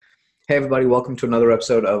Hey everybody, welcome to another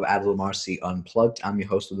episode of Adil Amarsi Unplugged. I'm your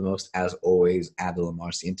host with the most, as always, Adil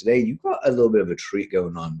Amarsi. And today you've got a little bit of a treat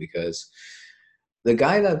going on because the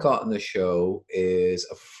guy that got on the show is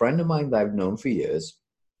a friend of mine that I've known for years,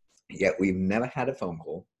 yet we've never had a phone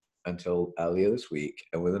call until earlier this week.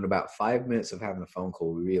 And within about 5 minutes of having a phone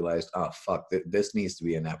call, we realized, oh, fuck, this needs to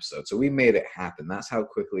be an episode. So we made it happen. That's how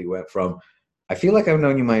quickly it went from, I feel like I've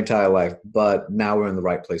known you my entire life, but now we're in the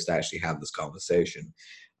right place to actually have this conversation.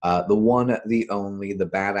 The one, the only, the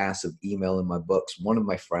badass of email in my books, one of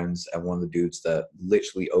my friends and one of the dudes that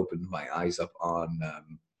literally opened my eyes up on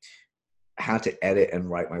how to edit and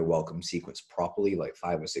write my welcome sequence properly like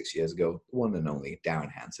 5 or 6 years ago. The one and only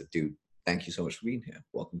Darren Hanson. Dude, thank you so much for being here.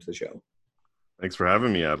 Welcome to the show. Thanks for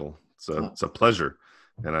having me, Adel. It's a pleasure.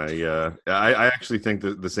 And I actually think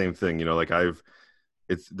the same thing. You know, like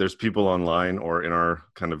there's people online or in our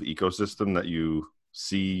kind of ecosystem that you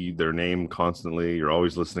see their name constantly. You're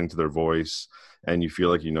always listening to their voice and you feel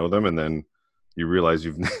like you know them, and then you realize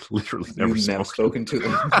you've literally never spoken to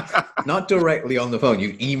them. Not directly on the phone.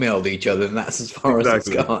 You've emailed each other, and that's as far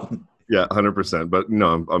exactly. as it's gone. Yeah, 100%. But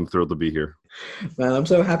no, I'm thrilled to be here. Man, I'm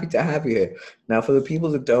so happy to have you here. Now, for the people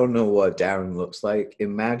that don't know what Darren looks like,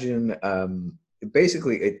 imagine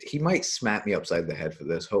basically, he might smack me upside the head for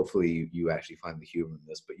this. Hopefully, you actually find the humor in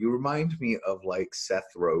this. But you remind me of like Seth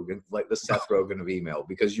Rogen, like the Seth Rogen of email,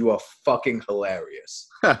 because you are fucking hilarious.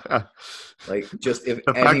 Like, just if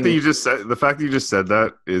the fact that you just said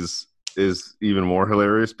that is even more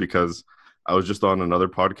hilarious, because I was just on another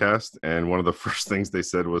podcast and one of the first things they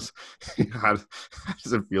said was, "How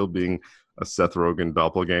does it feel being a Seth Rogen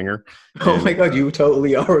doppelganger?" Oh my God, you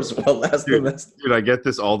totally are as well. That's dude, the best. Dude, I get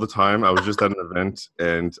this all the time. I was just at an event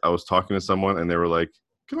and I was talking to someone and they were like,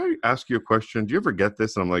 "Can I ask you a question? Do you ever get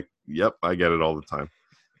this?" And I'm like, "Yep, I get it all the time."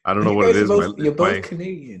 I don't know what it is. You're both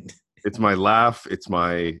Canadian. It's my laugh. It's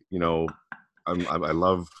my, you know, I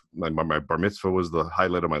love my bar mitzvah was the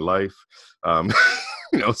highlight of my life.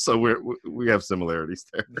 You know, so we have similarities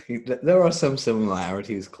there. There are some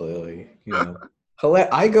similarities, clearly. You know,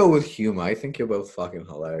 I go with humor. I think you're both fucking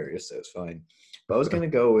hilarious, so it's fine. But I was gonna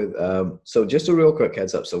go with so just a real quick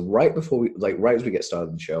heads up. So right as we get started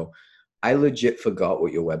on the show, I legit forgot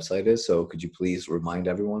what your website is. So could you please remind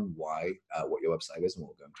everyone what your website is, and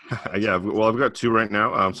we'll go into Yeah, well, I've got two right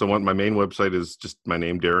now. So my main website is just my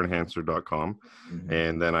name, darrenhanser.com. Mm-hmm.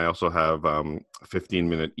 And then I also have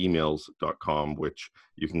 15minuteemails.com, which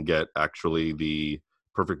you can get actually the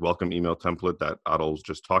perfect welcome email template that Adel's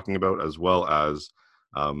just talking about, as well as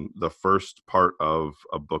the first part of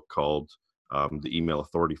a book called The Email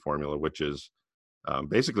Authority Formula, which is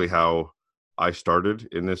basically how I started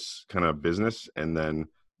in this kind of business, and then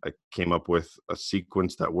I came up with a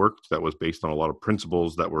sequence that worked, that was based on a lot of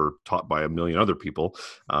principles that were taught by a million other people,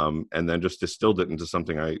 and then just distilled it into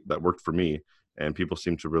something that worked for me, and people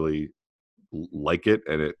seemed to really like it,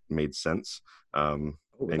 and it made sense.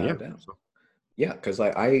 Yeah, because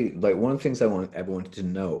I one of the things I want everyone to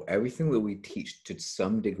know, everything that we teach to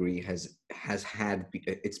some degree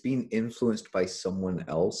it's been influenced by someone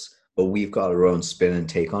else, but we've got our own spin and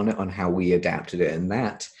take on it, on how we adapted it. And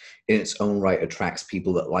that in its own right attracts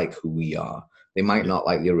people that like who we are. They might not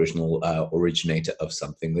like the original originator of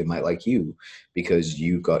something. They might like you because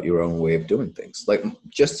you got your own way of doing things. Like,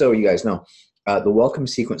 just so you guys know, the welcome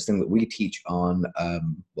sequence thing that we teach on,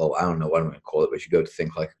 well, I don't know what I'm going to call it, but if you go to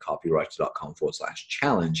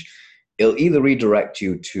thinklikeacopywriter.com/challenge, it'll either redirect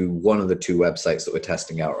you to one of the two websites that we're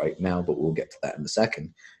testing out right now, but we'll get to that in a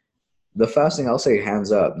second. The first thing I'll say,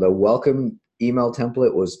 hands up, the welcome email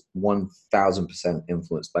template was 1000%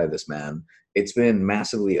 influenced by this man. It's been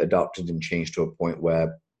massively adopted and changed to a point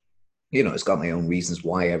where, you know, it's got my own reasons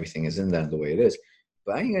why everything is in there the way it is.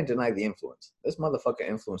 But I ain't gonna deny the influence. This motherfucker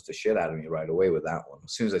influenced the shit out of me right away with that one.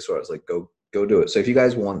 As soon as I saw it, I was like, go do it. So if you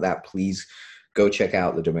guys want that, please go check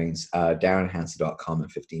out the domains, darrenhanser.com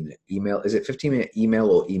and 15-minute email. Is it 15-minute email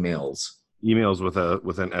or emails? Emails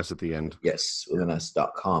with an S at the end. Yes, with an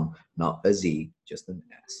S.com, not a Z, just an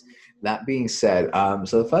S. That being said,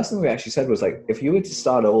 so the first thing we actually said was, like, if you were to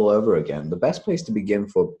start all over again, the best place to begin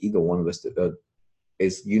for either one of us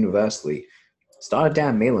is universally start a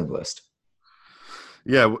damn mailing list.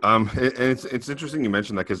 Yeah, and it's interesting you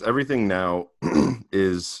mentioned that, because everything now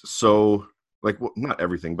is so, like, well, not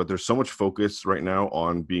everything, but there's so much focus right now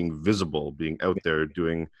on being visible, being out there,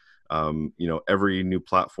 doing you know, every new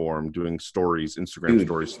platform, doing stories, Instagram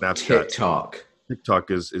stories, Snapchat, TikTok.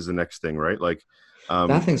 TikTok is the next thing, right? Like,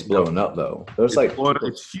 That thing's blowing up though. There's it's like people.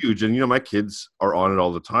 it's huge, and my kids are on it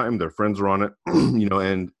all the time. Their friends are on it, and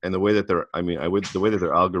the way that the way that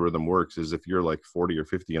their algorithm works is if you're like 40 or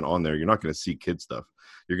 50 and on there, you're not going to see kid stuff.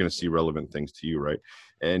 You're going to see relevant things to you, right?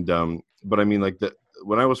 And but I mean, like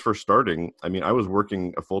when I was first starting, I mean, I was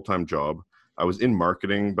working a full-time job. I was in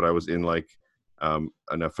marketing, but I was in like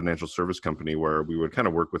in a financial service company where we would kind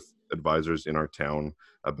of work with advisors in our town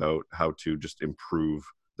about how to just improve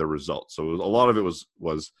the results. So a lot of it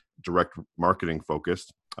was direct marketing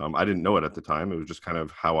focused. I didn't know it at the time. It was just kind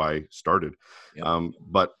of how I started. Yep.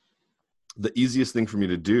 But the easiest thing for me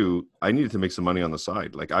to do, I needed to make some money on the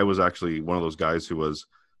side. Like I was actually one of those guys who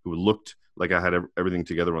looked like I had everything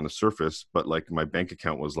together on the surface, but like my bank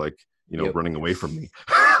account was like, running away from me.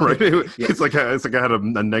 Right. It's like I had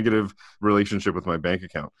a negative relationship with my bank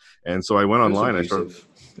account. And so I went online. It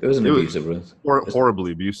was an abusive,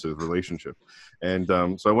 horribly abusive relationship. And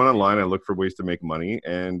so I went online, I looked for ways to make money.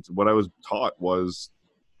 And what I was taught was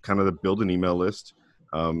kind of to build an email list,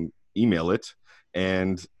 email it,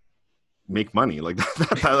 and make money. Like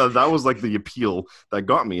that was like the appeal that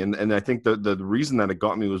got me. And I think the reason that it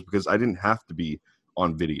got me was because I didn't have to be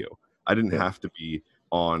on video. I didn't have to be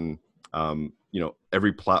on,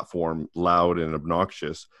 every platform loud and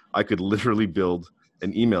obnoxious. I could literally build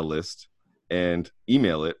an email list and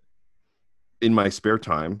email it in my spare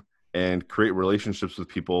time and create relationships with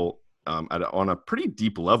people on a pretty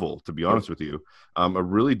deep level, to be honest with you, a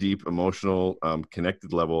really deep emotional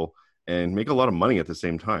connected level, and make a lot of money at the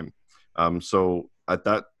same time. So at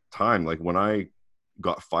that time, like when I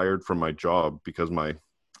got fired from my job because my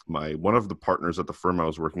one of the partners at the firm I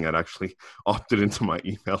was working at actually opted into my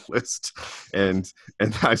email list, and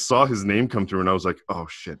I saw his name come through, and I was like, oh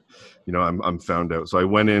shit, I'm found out. So I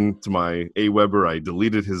went into my Aweber, I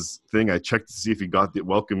deleted his thing, I checked to see if he got the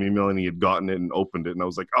welcome email, and he had gotten it and opened it, and I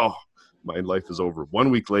was like, oh, my life is over.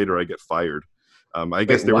 1 week later, I get fired. I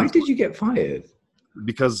guess why did you get fired?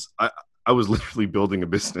 Because I was literally building a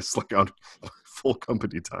business like on full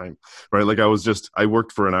company time, right? Like I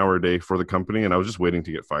worked for an hour a day for the company, and I was just waiting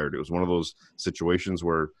to get fired. It was one of those situations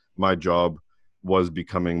where my job was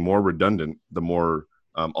becoming more redundant the more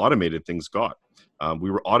automated things got. We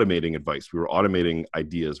were automating advice. We were automating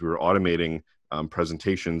ideas. We were automating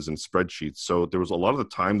presentations and spreadsheets. So there was a lot of the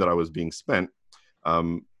time that I was being spent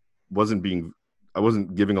I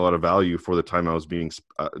wasn't giving a lot of value for the time I was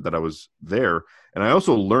that I was there. And I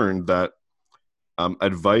also learned that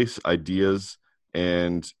advice, ideas,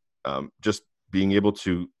 and just being able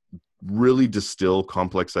to really distill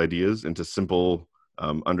complex ideas into simple,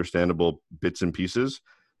 understandable bits and pieces.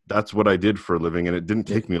 That's what I did for a living, and it didn't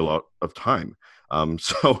take me a lot of time.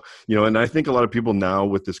 So, and I think a lot of people now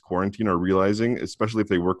with this quarantine are realizing, especially if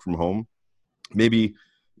they work from home, maybe,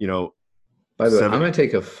 By the way, I'm going to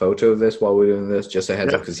take a photo of this while we're doing this, just a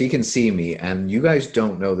heads up, because he can see me, and you guys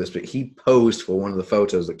don't know this, but he posed for one of the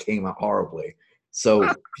photos that came out horribly.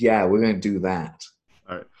 So, yeah, we're going to do that.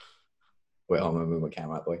 All right. Wait, I'm going to move my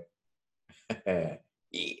camera out the way. Yeah,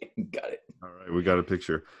 got it. All right, we got a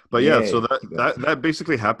picture. But so that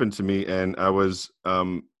basically happened to me, and I was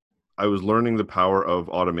learning the power of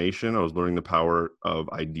automation. I was learning the power of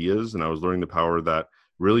ideas, and I was learning the power that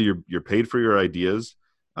really you're paid for your ideas.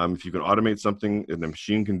 If you can automate something and the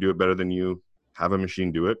machine can do it better than you, have a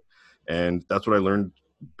machine do it. And that's what I learned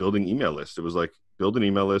building email lists. It was like build an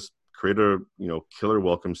email list, create a killer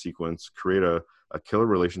welcome sequence, create a killer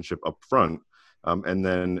relationship up front, and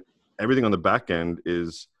then everything on the back end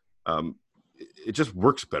is it just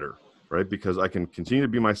works better, right? Because I can continue to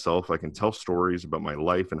be myself. I can tell stories about my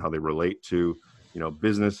life and how they relate to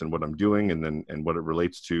business and what I'm doing, and what it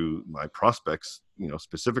relates to my prospects,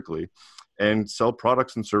 specifically, and sell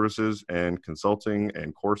products and services and consulting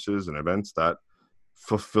and courses and events that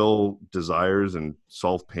fulfill desires and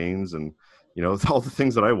solve pains and all the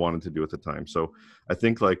things that I wanted to do at the time. So I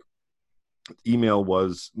think like email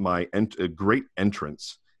was a great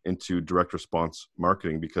entrance into direct response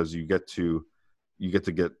marketing, because you get the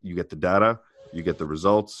data, you get the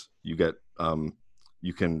results, you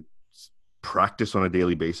can practice on a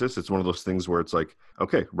daily basis. It's one of those things where it's like,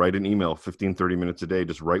 okay, write an email 15, 30 minutes a day,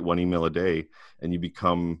 just write one email a day, and you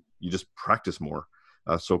just practice more.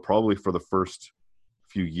 So probably for the first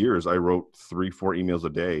few years, I wrote 3-4 emails a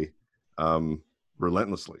day,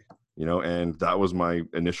 relentlessly, and that was my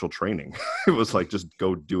initial training. It was like, just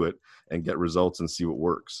go do it and get results and see what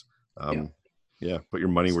works. Put your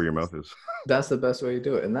money where your mouth is. That's the best way to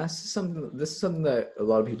do it. And this is something that a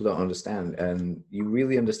lot of people don't understand. And you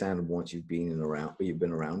really understand once you've been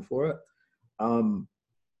around for it.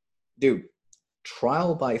 Dude,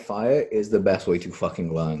 trial by fire is the best way to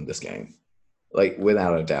fucking learn this game. like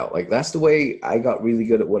without a doubt. Like that's the way I got really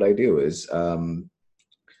good at what I do. Is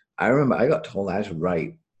I remember I got told I had to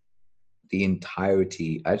write the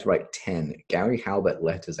entirety. I had to write 10 Gary Halbert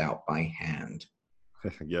letters out by hand.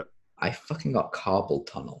 Yeah. I fucking got carpal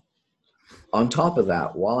tunnel. On top of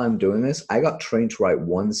that, while I'm doing this, I got trained to write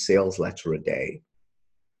one sales letter a day.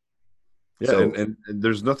 Yeah, So, and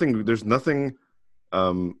there's nothing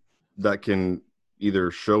um, that can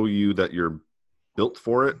either show you that you're built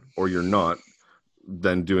for it or you're not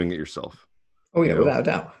than doing it yourself. oh You yeah, know, without a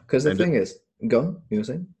doubt. Because the and thing is, go on, you were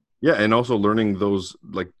saying? yeah, and also learning those,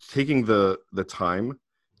 like taking the time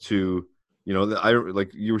to, I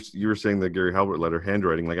like you were saying the Gary Halbert letter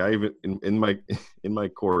handwriting. Like I even in my in my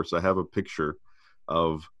course, I have a picture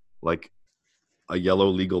of like a yellow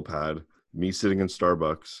legal pad, me sitting in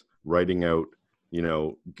Starbucks writing out,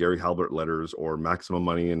 Gary Halbert letters or maximum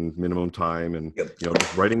money and minimum time, and Yep.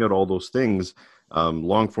 just writing out all those things,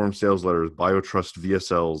 long form sales letters, BioTrust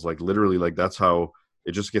VSLs, like literally, like that's how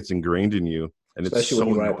it just gets ingrained in you, and it's Especially so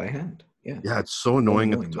when you write it by annoying. hand. Yeah. Yeah, it's so Oh,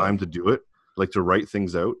 annoying at the annoying, time but to do it, like to write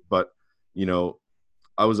things out. But you know,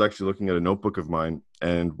 I was actually looking at a notebook of mine,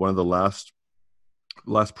 and one of the last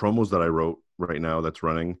promos that I wrote right now that's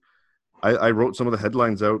running, I wrote some of the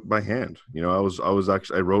headlines out by hand.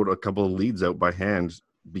 I wrote a couple of leads out by hand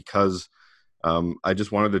because I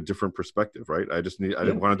just wanted a different perspective, right? I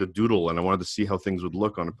yeah, wanted to doodle and I wanted to see how things would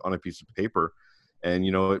look on a piece of paper, and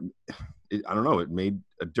I don't know, it made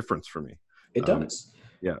a difference for me. it Um, does.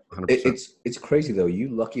 yeah, 100%. It's crazy though. You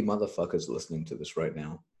lucky motherfuckers listening to this right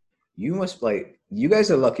now. You must like you guys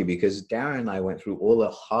are lucky because Darren and I went through all the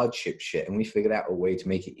hardship shit and we figured out a way to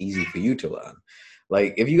make it easy for you to learn.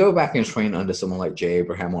 Like if you go back and train under someone like Jay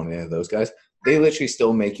Abraham or any of those guys, they literally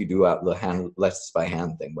still make you do out the hand letters by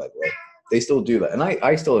hand thing, by the way. They still do that. And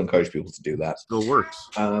I still encourage people to do that. Still works.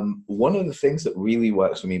 One of the things that really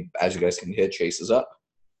works for me, as you guys can hear, Chase is up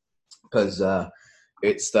because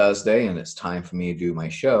it's Thursday and it's time for me to do my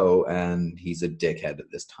show, and he's a dickhead at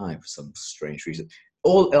this time for some strange reason.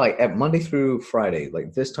 All like at Monday through Friday,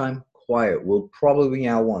 like this time, quiet. We'll probably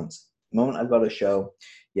meow once. The moment I've got a show,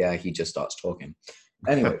 yeah, he just starts talking.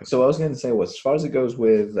 Anyway, so what I was going to say was, as far as it goes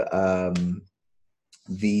with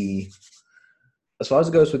the as far as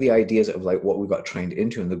it goes with the ideas of like what we got trained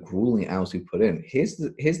into and the grueling hours we put in, here's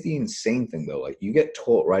the insane thing though. Like you get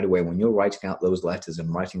taught right away when you're writing out those letters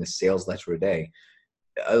and writing a sales letter a day.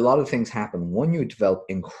 A lot of things happen. One, you develop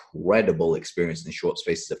incredible experience in short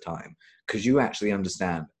spaces of time because you actually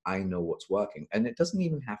understand, I know what's working. And it doesn't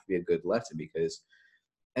even have to be a good letter because,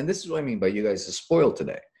 and this is what I mean by you guys are spoiled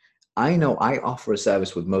today. I know I offer a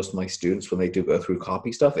service with most of my students when they do go through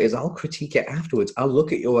copy stuff is I'll critique it afterwards. I'll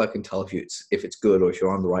look at your work and tell if it's good or if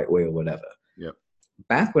you're on the right way or whatever. Yep.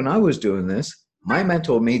 Back when I was doing this, my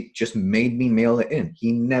mentor just made me mail it in.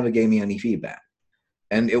 He never gave me any feedback.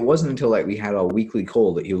 And it wasn't until like we had our weekly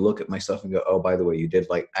call that you look at my stuff and go, oh, by the way, you did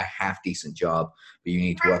like a half decent job, but you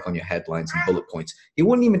need to work on your headlines and bullet points. He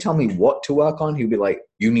wouldn't even tell me what to work on. He'd be like,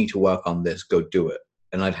 you need to work on this, go do it.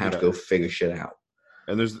 And I'd have to go figure shit out.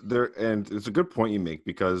 And and it's a good point you make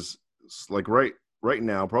because like right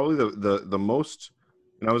now, probably the most,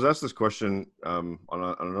 and I was asked this question on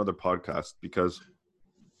another podcast because,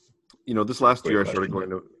 this last year I started going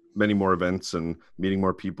to many more events and meeting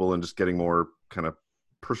more people and just getting more kind of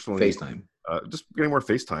personally FaceTime. Just getting more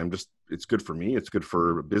FaceTime. Just it's good for me. It's good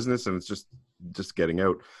for business, and it's just getting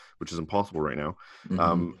out, which is impossible right now.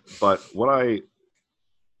 Mm-hmm. But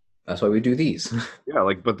that's why we do these. yeah,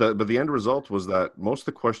 like but the end result was that most of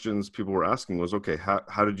the questions people were asking was, okay,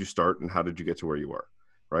 how did you start and how did you get to where you are,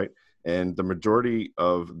 right? And the majority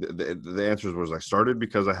of the answers was I started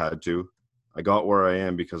because I had to. I got where I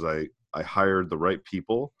am because I hired the right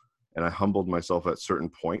people and I humbled myself at certain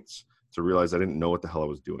points to realize I didn't know what the hell I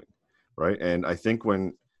was doing, right? And I think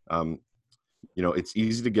when it's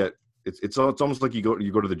easy to get it's almost like you go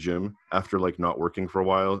to the gym after like not working for a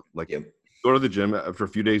while, like yep. Go to the gym after a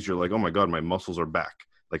few days, you're like, oh my god, my muscles are back,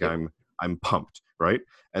 like yep. I'm pumped, right?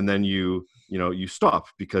 And then you stop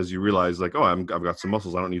because you realize like, oh, I've got some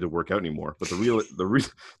muscles, I don't need to work out anymore. But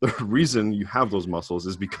the reason you have those muscles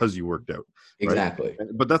is because you worked out, right? Exactly.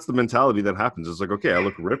 But that's the mentality that happens. It's like, okay, I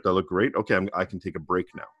look ripped, I look great, okay, I can take a break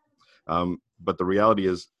now. But the reality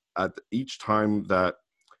is, at each time that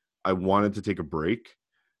I wanted to take a break,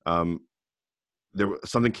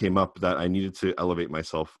 something came up that I needed to elevate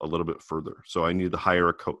myself a little bit further. So I needed to hire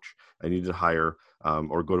a coach. I needed to hire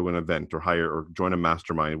or go to an event or join a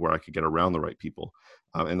mastermind where I could get around the right people.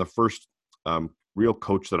 And the first real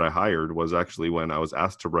coach that I hired was actually when I was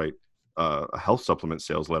asked to write a health supplement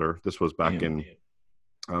sales letter. This was back in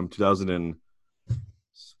 2000 and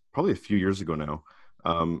probably a few years ago now.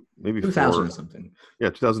 maybe 2000 and something. Yeah,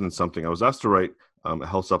 2000 and something. I was asked to write a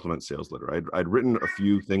health supplement sales letter. I'd written a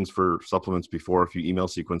few things for supplements before, a few email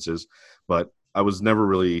sequences, but I was never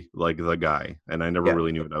really like the guy, and I never Yeah.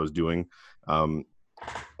 really knew what I was doing. And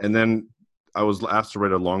then I was asked to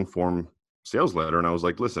write a long form sales letter, and I was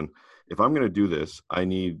like, listen, if I'm going to do this, I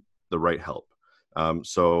need the right help.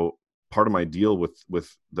 So part of my deal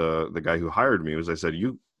with the guy who hired me was, I said,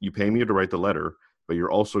 you pay me to write the letter, but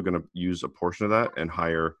you're also going to use a portion of that and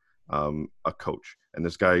hire a coach. And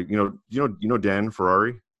this guy, you know Dan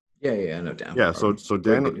Ferrari. Yeah, I know Dan. Yeah, so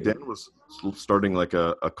Dan Great dude. was starting like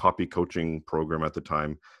a copy coaching program at the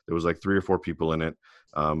time. There was like 3 or 4 people in it,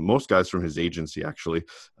 most guys from his agency actually,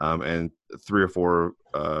 and 3 or 4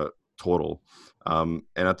 total. And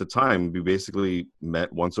at the time, we basically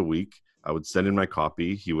met once a week. I would send in my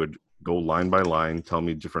copy. He would go line by line, tell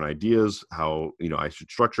me different ideas, how I should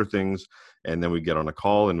structure things, and then we'd get on a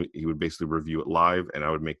call, and he would basically review it live, and I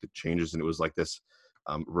would make the changes. And it was like this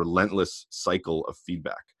relentless cycle of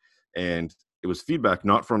feedback. And it was feedback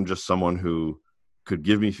not from just someone who could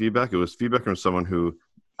give me feedback. It was feedback from someone who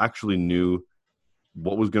actually knew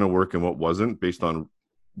what was going to work and what wasn't, based on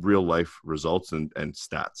real life results and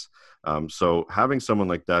stats. So having someone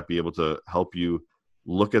like that be able to help you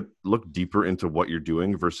look deeper into what you're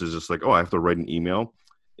doing versus just like, oh, I have to write an email,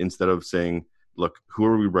 instead of saying, look, who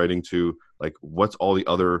are we writing to? Like, what's all the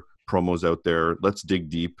other promos out there? Let's dig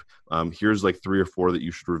deep. Here's like 3 or 4 that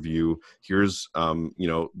you should review. Here's,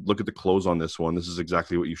 look at the close on this one. This is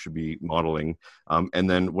exactly what you should be modeling. And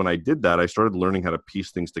then when I did that, I started learning how to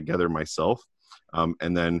piece things together myself.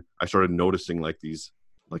 And then I started noticing like these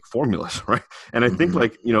like formulas, right? And I think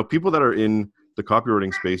like, people that are in the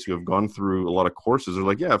copywriting space who have gone through a lot of courses are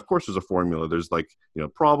like, yeah, of course there's a formula. There's like,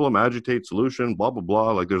 problem, agitate, solution, blah, blah,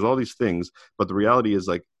 blah. Like there's all these things. But the reality is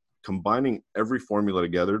like combining every formula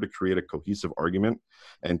together to create a cohesive argument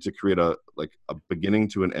and to create a beginning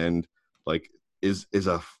to an end, like is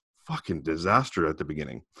a fucking disaster at the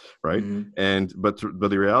beginning. Right. And, but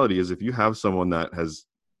the reality is, if you have someone that has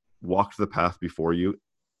walked the path before you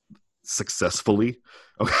successfully,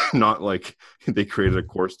 okay, not like they created a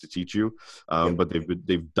course to teach you, but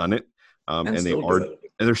they've done it, and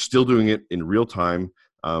they're still doing it in real time.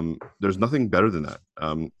 There's nothing better than that.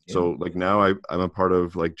 So like now I'm a part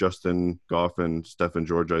of like Justin Goff and Stefan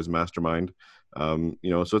Georgi's mastermind. So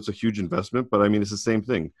it's a huge investment, but I mean, it's the same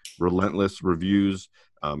thing: relentless reviews,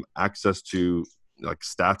 access to like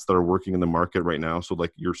stats that are working in the market right now. So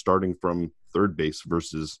like you're starting from third base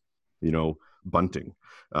versus bunting.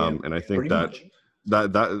 And I think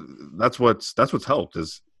that's what's helped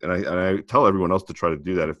is, and I tell everyone else to try to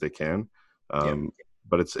do that if they can.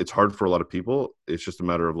 But it's hard for a lot of people. It's just a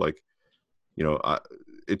matter of like,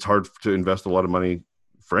 it's hard to invest a lot of money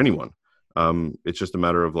for anyone. It's just a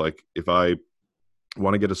matter of like, if I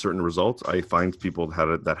want to get a certain result, I find people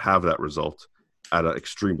that have that result at an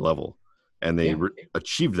extreme level, and they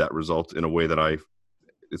achieve that result in a way that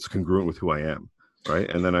it's congruent with who I am. Right.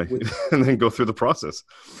 And then and then go through the process.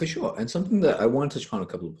 For sure. And something that I want to touch on a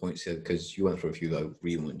couple of points here, because you went through a few that I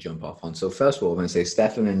really want to jump off on. So first of all, I'm going to say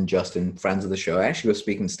Stefan and Justin, friends of the show. I actually was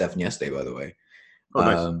speaking to Stefan yesterday, by the way. Oh,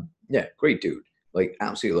 nice. Yeah, great dude. Like,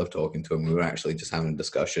 absolutely love talking to him. We were actually just having a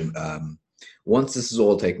discussion. Once this is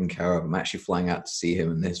all taken care of, I'm actually flying out to see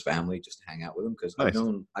him and his family, just to hang out with him, because nice.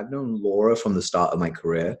 I've known Laura from the start of my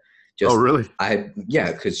career. Oh, really?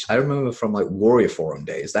 Because I remember from like Warrior Forum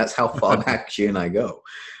days. That's how far back she and I go.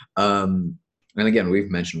 And again, we've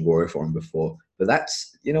mentioned Warrior Forum before, but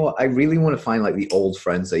that's, I really want to find like the old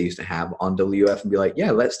friends I used to have on WF and be like, yeah,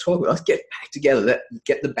 let's talk. Let's get back together. Let's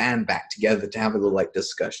get the band back together to have a little like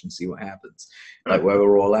discussion, see what happens, like where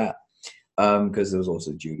we're all at. Because there was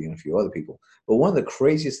also Judy and a few other people. But one of the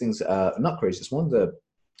craziest things, not craziest, one of the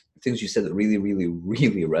things you said that really, really,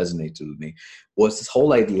 really resonated with me was this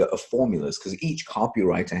whole idea of formulas, because each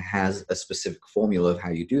copywriter has a specific formula of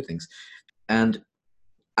how you do things. And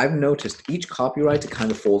I've noticed each copywriter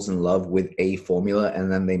kind of falls in love with a formula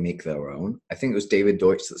and then they make their own. I think it was David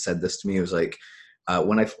Deutsch that said this to me. It was like,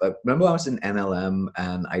 when I remember I was in NLM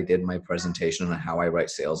and I did my presentation on how I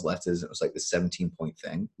write sales letters. It was like the 17-point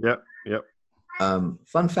thing. Yep.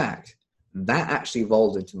 Fun fact, that actually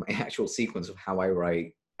evolved into my actual sequence of how I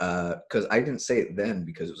write. Because I didn't say it then,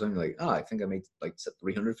 because it was only like, I think I made like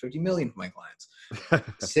 350 million for my clients.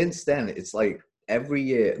 Since then, it's like every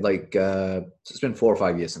year, like it's been 4 or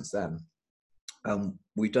 5 years since then.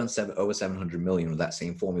 We've done over 700 million with that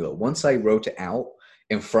same formula. Once I wrote it out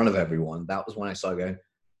in front of everyone, that was when I started going,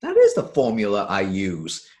 that is the formula I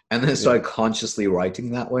use. And then started consciously writing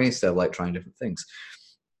that way instead of like trying different things.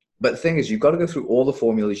 But the thing is, you've got to go through all the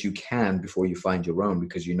formulas you can before you find your own,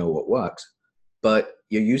 because you know what works. But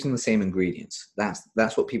you're using the same ingredients.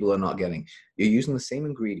 That's what people are not getting. You're using the same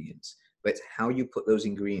ingredients, but it's how you put those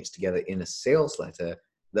ingredients together in a sales letter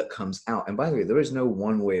that comes out. And by the way, there is no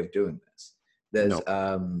one way of doing this. There's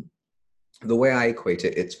the way I equate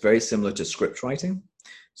it, it's very similar to script writing.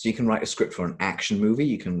 So you can write a script for an action movie,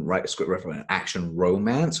 you can write a script for an action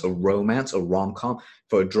romance, a rom-com,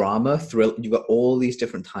 for a drama, thrill. You've got all these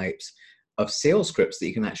different types of sales scripts that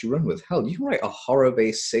you can actually run with. Hell, you can write a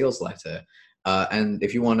horror-based sales letter. And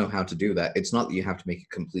if you want to know how to do that, it's not that you have to make it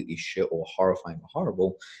completely shit or horrifying or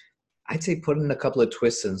horrible. I'd say put in a couple of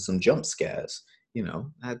twists and some jump scares. You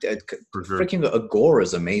know, freaking Agora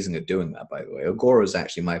is amazing at doing that, by the way. Agora is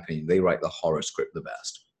actually, in my opinion, they write the horror script the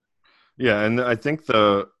best. Yeah, and I think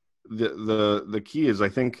the key is, I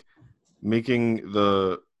think, making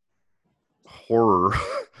the horror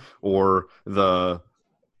or the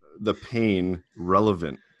pain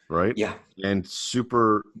relevant, right? Yeah. And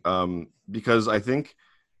super, because I think,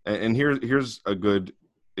 and here's a good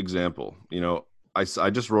example. You know, I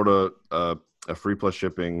just wrote a free plus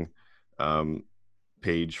shipping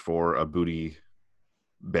page for a booty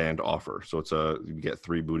band offer. So you get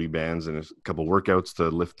 3 booty bands and a couple workouts to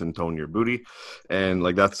lift and tone your booty, and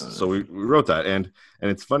like that's so we wrote that, and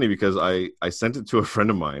it's funny because I sent it to a friend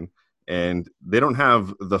of mine, and they don't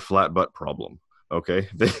have the flat butt problem. Okay,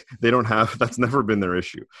 they don't have, that's never been their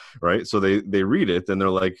issue, right? So they read it and they're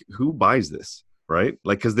like, who buys this, right?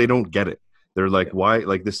 Like, because they don't get it. They're like, why?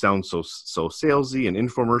 Like, this sounds so salesy and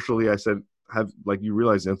infomercially. I said, you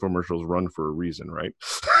realize infomercials run for a reason, right?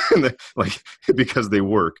 Like, because they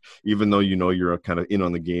work, even though you know you're kind of in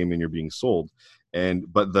on the game and you're being sold.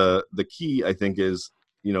 But the key, I think, is,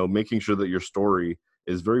 you know, making sure that your story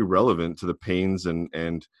is very relevant to the pains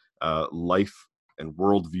and life and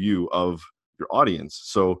worldview of your audience.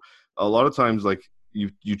 So a lot of times, like,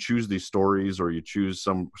 you choose these stories, or you choose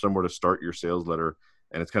somewhere to start your sales letter,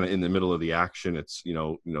 and it's kind of in the middle of the action. It's, you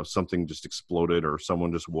know, something just exploded, or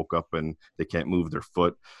someone just woke up and they can't move their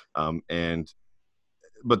foot.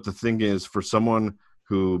 But the thing is, for someone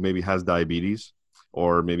who maybe has diabetes,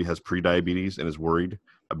 or maybe has pre-diabetes and is worried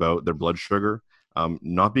about their blood sugar,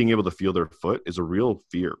 not being able to feel their foot is a real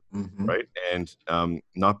fear, right? And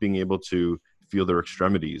not being able to feel their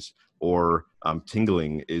extremities, or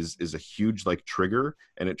tingling is a huge, like, trigger,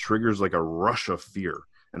 and it triggers like a rush of fear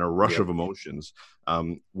and a rush of emotions,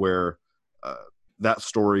 where that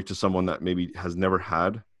story to someone that maybe has never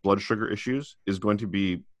had blood sugar issues is going to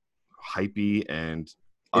be hypey and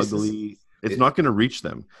ugly. It's not going to reach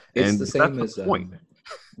them. It's the same as point.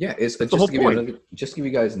 Yeah, it's just to give you just give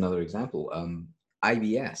you guys another example.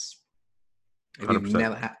 IBS. If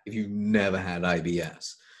you've never had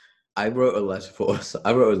IBS, I wrote a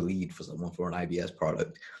lead for someone for an IBS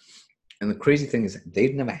product, and the crazy thing is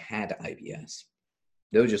they've never had IBS.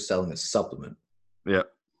 They were just selling a supplement. Yeah.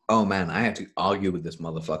 Oh man, I had to argue with this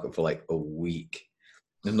motherfucker for like a week,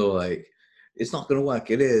 and they're like, "It's not gonna work."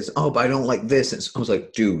 It is. Oh, but I don't like this. I was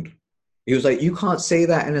like, dude. He was like, "You can't say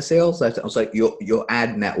that in a sales letter." I was like, "Your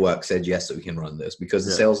ad network said yes, so we can run this," because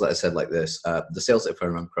the sales letter said like this. The sales letter, if I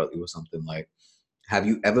remember correctly, was something like, "Have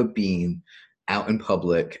you ever been out in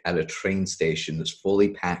public at a train station that's fully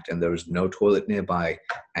packed and there is no toilet nearby,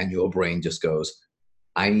 and your brain just goes,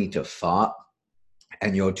 I need to fart,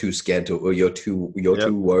 and you're too scared to, or you're too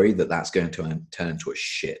worried that that's going to turn into a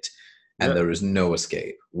shit, and there is no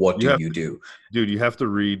escape. What do you do?" Dude, you have to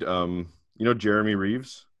read, you know, Jeremy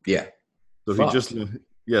Reeves? Yeah.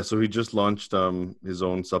 So he just launched his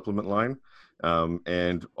own supplement line,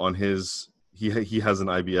 and on his he has an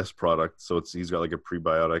IBS product, so he's got like a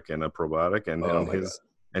prebiotic and a probiotic,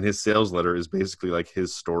 and his sales letter is basically like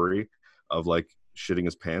his story of like shitting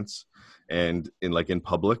his pants and in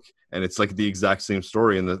public, and it's like the exact same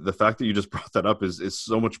story. And the fact that you just brought that up is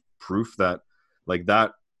so much proof that like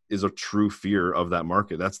that is a true fear of that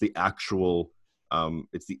market. That's the actual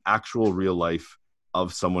it's the actual real life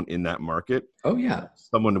of someone in that market. Oh yeah.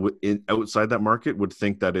 Someone outside that market would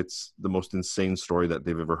think that it's the most insane story that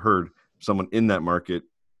they've ever heard. Someone in that market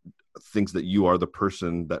thinks that you are the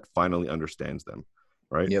person that finally understands them,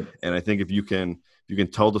 right? Yep. And I think if you can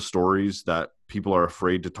tell the stories that people are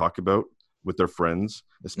afraid to talk about with their friends,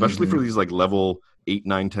 especially for these like level 8,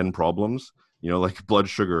 9, 10 problems, you know, like blood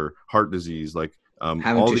sugar, heart disease, like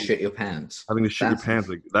having to shit your pants,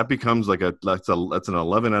 like that becomes like that's an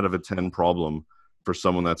 11 out of 10 problem for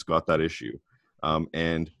someone that's got that issue.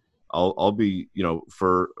 And I'll be, you know,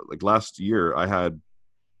 for like last year I had,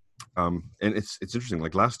 and it's interesting,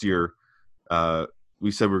 like last year,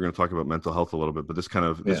 we said we were going to talk about mental health a little bit, but this kind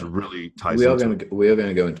of, this really ties we are going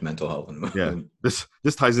to go into mental health in a moment. Yeah.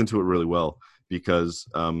 This ties into it really well because,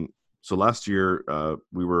 so last year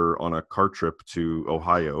we were on a car trip to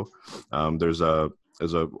Ohio. There's a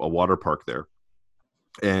water park there,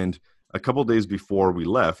 and a couple days before we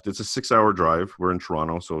left, it's a 6-hour drive. We're in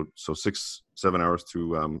Toronto, so 6-7 hours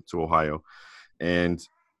to Ohio, and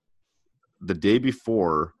the day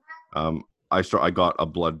before, I got a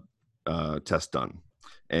blood test done,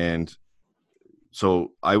 and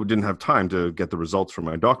so I didn't have time to get the results from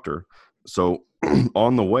my doctor. So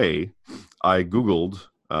on the way, I Googled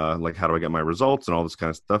like how do I get my results and all this kind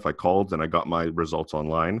of stuff. I called and I got my results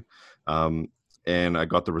online, and I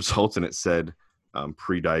got the results and it said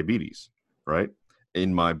pre-diabetes, right,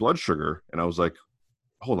 in my blood sugar, and I was like,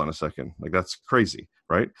 hold on a second, like that's crazy,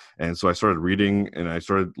 right? And so I started reading and I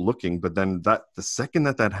started looking, but then the second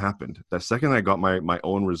that happened, the second I got my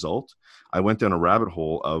own result, I went down a rabbit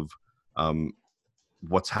hole of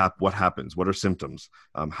what happens, what are symptoms,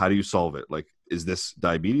 how do you solve it, like is this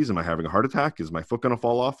diabetes, am I having a heart attack, is my foot going to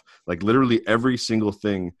fall off, like literally every single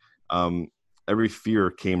thing, every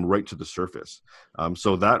fear came right to the surface.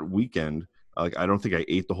 So that weekend, like I don't think I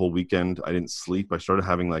ate the whole weekend, I didn't sleep, I started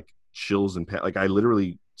having like chills and like I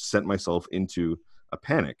literally sent myself into a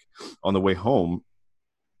panic. On the way home,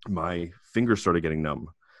 my fingers started getting numb,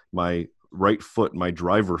 my right foot, my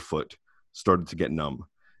driver foot, started to get numb.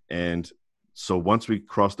 And so once we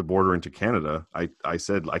crossed the border into Canada, I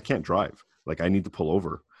said I can't drive, like I need to pull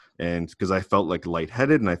over, and because I felt like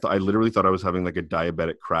lightheaded, and I literally thought I was having like a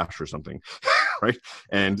diabetic crash or something. Right.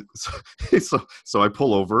 And so I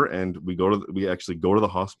pull over and we actually go to the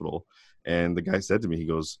hospital, and the guy said to me, he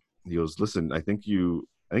goes, listen, I think you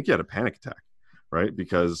had a panic attack, right?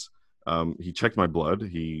 Because he checked my blood,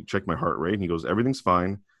 he checked my heart rate, and he goes, everything's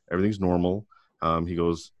fine, everything's normal. He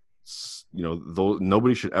goes, though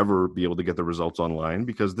nobody should ever be able to get the results online,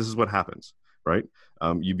 because this is what happens, right?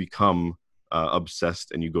 You become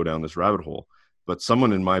obsessed and you go down this rabbit hole. But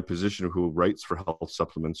someone in my position who writes for health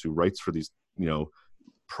supplements, who writes for these,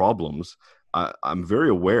 problems, I'm very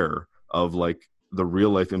aware of like the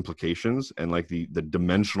real life implications and like the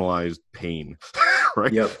dimensionalized pain,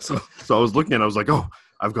 right? Yep. So I was looking and I was like, oh,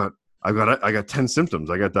 I got 10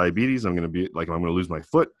 symptoms. I got diabetes. I'm going to lose my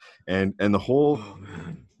foot, and the whole,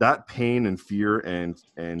 that pain and fear and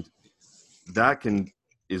that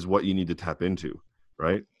is what you need to tap into,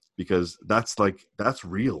 right? Because that's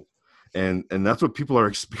real. And that's what people are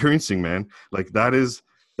experiencing, man. Like that's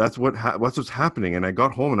what's happening. And I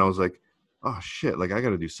got home and I was like, oh shit, like I got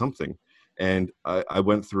to do something. And I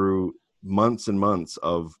went through months and months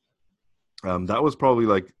of, that was probably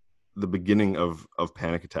like the beginning of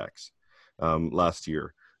panic attacks last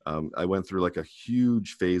year. I went through like a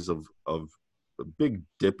huge phase of a big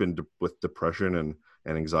dip with depression and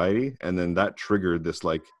anxiety. And then that triggered this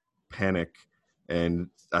like panic. And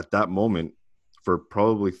at that moment, for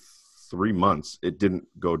probably 3 months, it didn't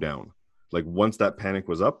go down. Like once that panic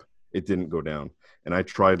was up, it didn't go down. And I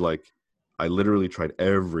literally tried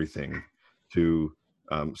everything to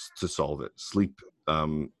solve it. Sleep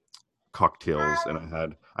cocktails,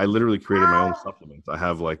 and I literally created my own supplements. I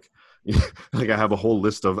have like I have a whole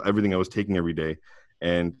list of everything I was taking every day.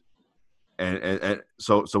 And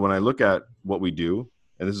so when I look at what we do,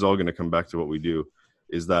 and this is all going to come back to what we do,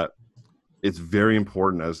 is that it's very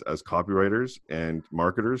important as copywriters and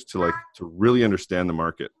marketers to really understand the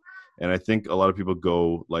market. And I think a lot of people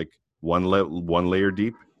go like one layer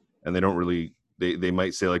deep, and they don't really, they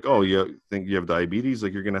might say like, oh, you think you have diabetes,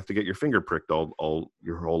 like you're gonna have to get your finger pricked all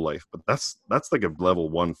your whole life. But that's like a level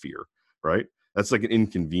 1 fear, right? That's like an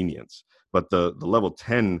inconvenience. But the level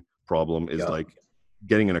 10 problem is like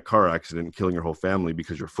getting in a car accident and killing your whole family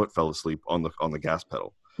because your foot fell asleep on the gas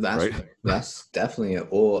pedal. That's definitely it.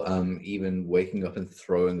 Or even waking up and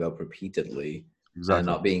throwing up repeatedly, and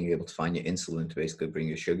not being able to find your insulin to basically bring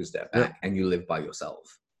your sugar step back, and you live by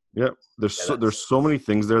yourself. Yeah, there's so many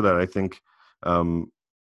things there that I think,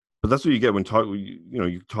 but that's what you get when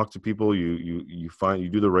you talk to people, you find, you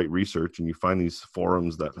do the right research, and you find these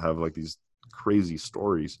forums that have like these crazy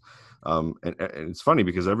stories, and it's funny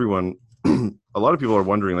because everyone, a lot of people are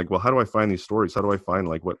wondering like, well, how do I find these stories? How do I find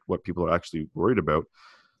like what people are actually worried about?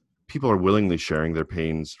 People are willingly sharing their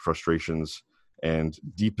pains, frustrations, and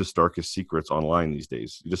deepest, darkest secrets online these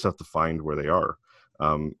days. You just have to find where they are,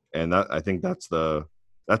 and that, I think that's the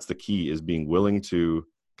key, is being willing to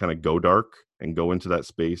kind of go dark and go into that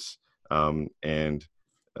space, and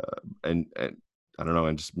I don't know,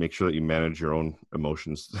 and just make sure that you manage your own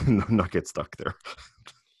emotions and not get stuck there.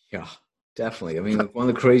 Yeah, definitely. I mean, one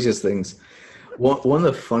of the craziest things, one of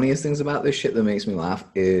the funniest things about this shit that makes me laugh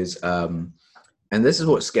is, and this is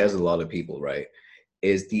what scares a lot of people, right,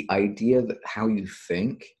 is the idea that how you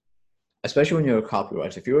think especially when you're a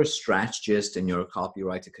copywriter. If you're a strategist and you're a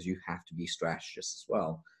copywriter, because you have to be strategist as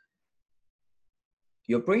well,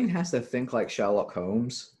 your brain has to think like Sherlock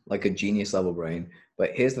Holmes, like a genius level brain.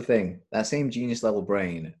 But here's the thing, that same genius level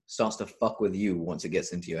brain starts to fuck with you once it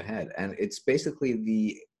gets into your head. And it's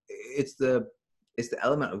basically it's the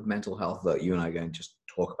element of mental health that you and I are going to just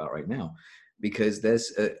talk about right now. Because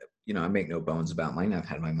there's I make no bones about mine. I've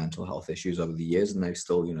had my mental health issues over the years, and they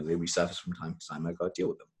still, they resurface from time to time. I've got to deal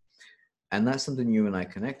with them. And that's something you and I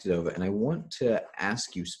connected over. And I want to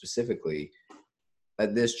ask you specifically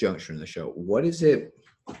at this juncture in the show, what do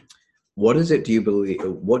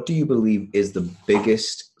you believe is the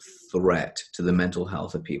biggest threat to the mental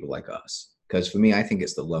health of people like us? Because for me, I think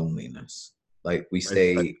it's the loneliness. Like we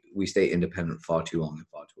stay independent far too long and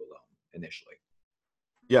far too alone initially.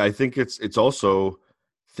 Yeah, I think it's also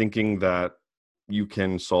thinking that you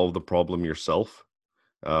can solve the problem yourself.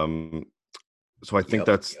 So I think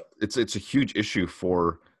it's a huge issue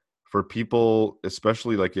for people,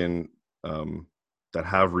 especially like in that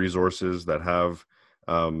have resources, that have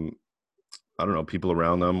I don't know, people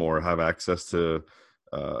around them or have access to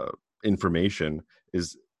information.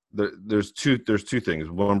 Is there's two things.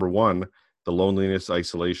 Number one, the loneliness,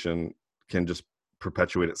 isolation can just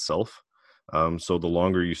perpetuate itself. So the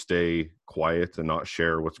longer you stay quiet and not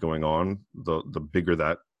share what's going on, the bigger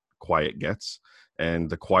that quiet gets, and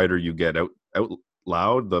the quieter you get out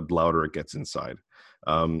loud, the louder it gets inside.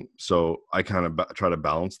 So I kind of try to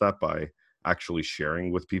balance that by actually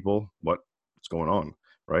sharing with people what's going on.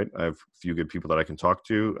 Right, I have a few good people that I can talk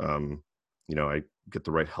to. I get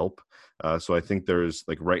the right help. So I think there's,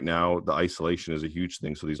 like, right now, the isolation is a huge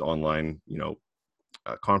thing. So these online,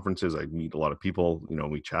 conferences, I meet a lot of people,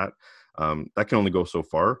 we chat. That can only go so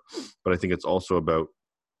far, but I think it's also about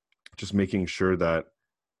just making sure that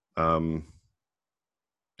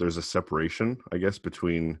there's a separation, I guess,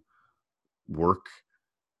 between work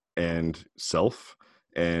and self.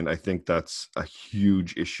 And I think that's a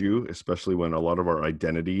huge issue, especially when a lot of our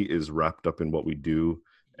identity is wrapped up in what we do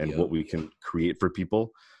and what we can create for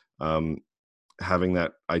people. Having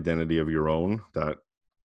that identity of your own,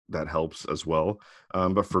 that helps as well.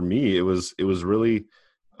 But for me, it was really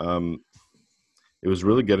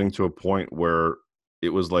getting to a point where it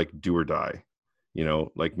was like do or die.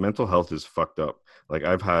 Like, mental health is fucked up. Like,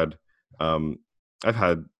 I've had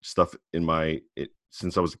stuff in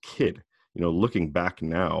since I was a kid. Looking back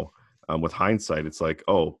now, with hindsight, it's like,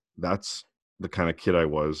 oh, that's the kind of kid I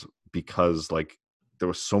was, because, like, there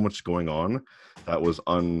was so much going on that was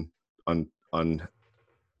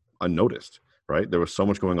unnoticed, right? There was so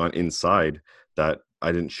much going on inside that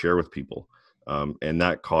I didn't share with people. And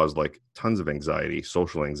that caused, like, tons of anxiety,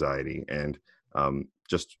 social anxiety, and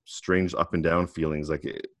just strange up and down feelings. Like,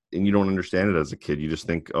 and you don't understand it as a kid. You just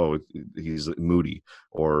think, oh, he's moody,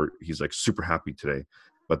 or he's, like, super happy today.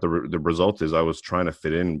 But the result is I was trying to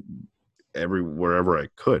fit in wherever I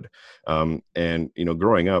could. And,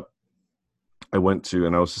 growing up, I went to,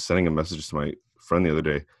 and I was just sending a message to my friend the other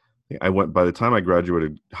day. By the time I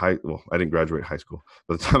graduated I didn't graduate high school.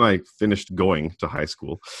 By the time I finished going to high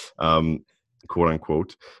school, quote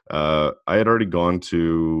unquote, I had already gone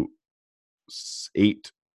to eight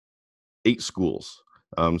schools.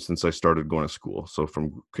 Since I started going to school. So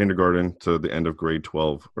from kindergarten to the end of grade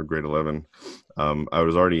 12 or grade 11, I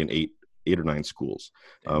was already in eight or nine schools.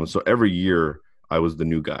 So every year I was the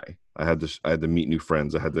new guy. I had to meet new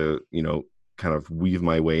friends. I had to, kind of weave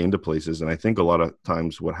my way into places. And I think a lot of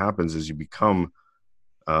times what happens is you become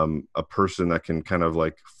a person that can kind of,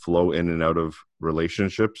 like, flow in and out of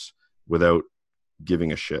relationships without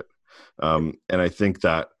giving a shit. And I think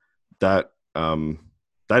that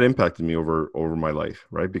impacted me over my life,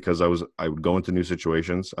 right? Because I would go into new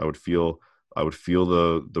situations, I would feel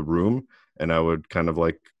the room, and I would kind of,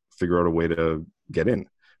 like, figure out a way to get in,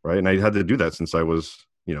 right? And I had to do that since I was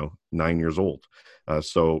 9 years old.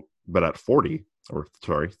 But at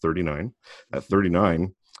 39, at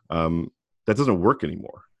 39, that doesn't work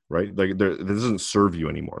anymore, right? Like, that doesn't serve you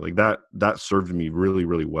anymore. Like, that served me really,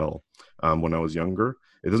 really well when I was younger.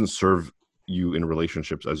 It doesn't serve you in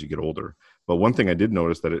relationships as you get older. But one thing I did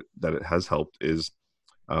notice that it has helped is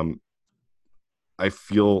I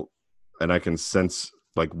feel and I can sense,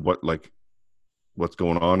 like, what's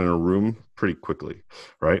going on in a room pretty quickly,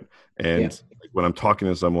 right? And when I'm talking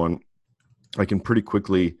to someone, I can pretty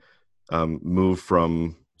quickly move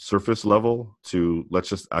from surface level to, let's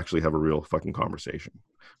just actually have a real fucking conversation,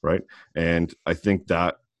 right? And I think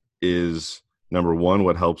that is, number one,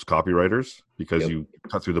 what helps copywriters, because you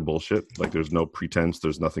cut through the bullshit. Like, there's no pretense,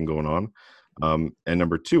 there's nothing going on. And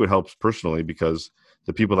number two, it helps personally, because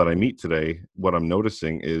the people that I meet today, what I'm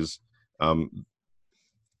noticing is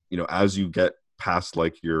as you get past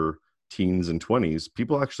like your teens and 20s,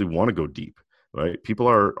 people actually want to go deep, right? People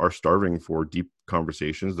are starving for deep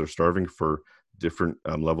conversations. They're starving for different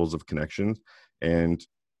levels of connections, and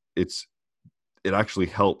it actually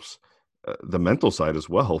helps the mental side as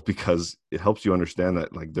well, because it helps you understand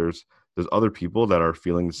that like there's other people that are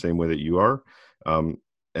feeling the same way that you are,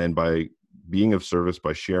 and by being of service,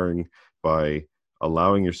 by sharing, by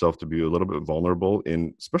allowing yourself to be a little bit vulnerable,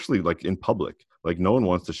 especially like in public. Like no one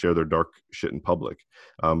wants to share their dark shit in public,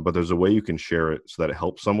 but there's a way you can share it so that it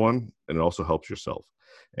helps someone and it also helps yourself.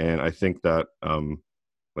 And I think that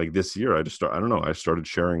like this year, I don't know, I started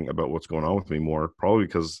sharing about what's going on with me more, probably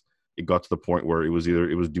because it got to the point where it was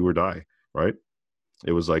do or die, right?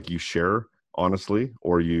 It was like you share honestly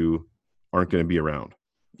or you aren't going to be around,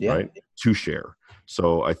 Yeah. right? To share.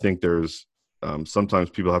 So I think there's sometimes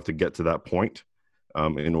people have to get to that point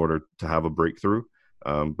in order to have a breakthrough.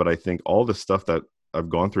 But I think all the stuff that I've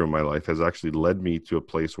gone through in my life has actually led me to a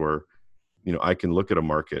place where, I can look at a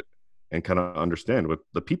market and kind of understand what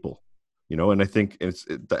the people, and I think it's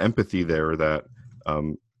the empathy there, that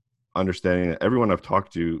understanding that everyone I've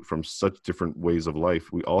talked to from such different ways of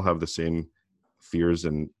life, we all have the same fears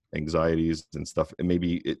and anxieties and stuff, and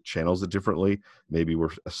maybe it channels it differently. Maybe we're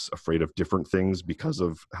afraid of different things because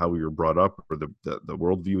of how we were brought up or the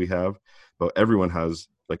worldview we have. But everyone has,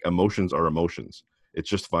 like, emotions are emotions. It's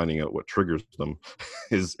just finding out what triggers them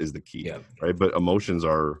is the key. Yeah. Right. But emotions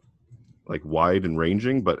are like wide and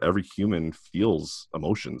ranging, but every human feels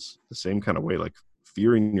emotions the same kind of way. Like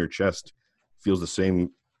fear in your chest feels the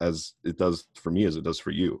same as it does for me as it does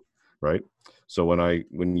for you, right? So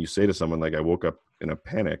when you say to someone like I woke up in a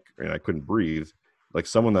panic and I couldn't breathe, like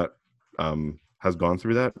someone that has gone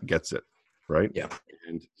through that gets it, right? Yeah.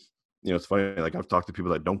 And it's funny, like I've talked to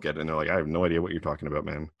people that don't get it and they're like, I have no idea what you're talking about,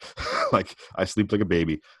 man. Like I sleep like a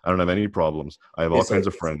baby. I don't have any problems. I have all kinds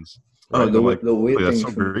of friends. Oh, right? the weird that's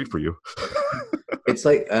thing so great for you. It's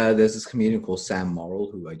like there's this comedian called Sam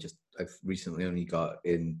Morrill who I've recently only got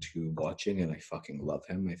into watching, and I fucking love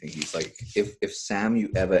him. I think he's like, if Sam, you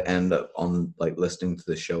ever end up on like listening to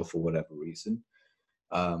the show for whatever reason,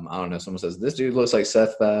 I don't know, someone says this dude looks like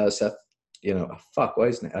Seth, fuck, why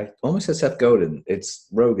isn't it? I almost said Seth Godin. It's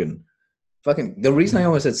Rogan. Fucking the reason I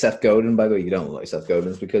almost said Seth Godin, by the way, you don't like Seth Godin,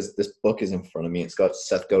 is because this book is in front of me. It's got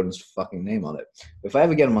Seth Godin's fucking name on it. If I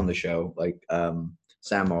ever get him on the show, like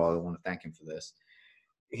Sam Morrill, I want to thank him for this.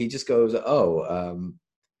 He just goes,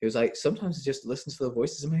 he was like, sometimes I just listen to the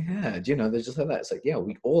voices in my head. They're just like that. It's like, yeah,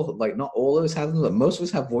 we all, like, not all of us have them, but most of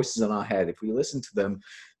us have voices in our head. If we listen to them,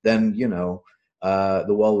 then, the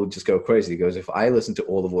world would just go crazy. He goes, if I listened to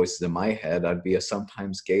all the voices in my head, I'd be a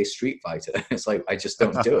sometimes gay street fighter. It's like, I just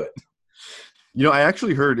don't do it. I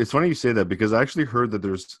actually heard, it's funny you say that, because I actually heard that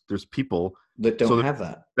there's people that don't have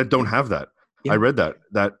that. That don't have that. Yeah. I read that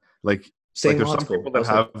like, same there's article. Some people that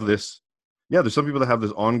have this. Yeah, there's some people that have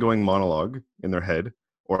this ongoing monologue in their head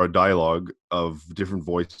or a dialogue of different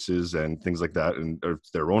voices and things like that, and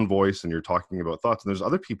it's their own voice, and you're talking about thoughts. And there's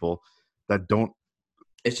other people that don't.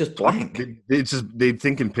 It's just blank. They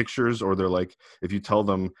think in pictures, or they're like, if you tell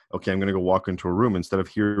them, okay, I'm going to go walk into a room, instead of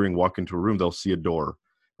hearing walk into a room, they'll see a door,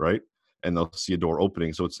 right? And they'll see a door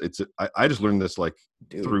opening. So I just learned this like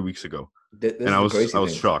 3 weeks ago, and I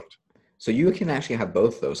was shocked. So you can actually have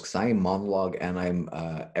both those, because I monologue and I'm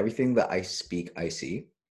everything that I speak, I see.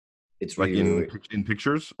 It's really, like in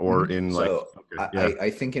pictures or in so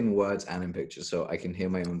I think in words and in pictures. So I can hear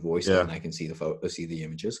my own voice and I can see see the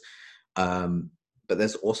images. But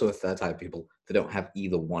there's also a third type of people that don't have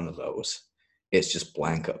either one of those. It's just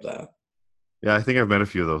blank up there. Yeah, I think I've met a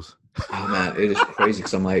few of those. Oh man, it is crazy,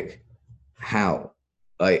 because I'm like, how?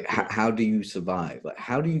 Like, how do you survive? Like,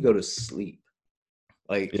 how do you go to sleep?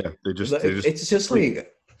 Like, yeah, it's just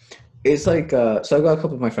like, it's like, so I've got a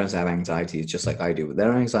couple of my friends that have anxiety. It's just like I do, but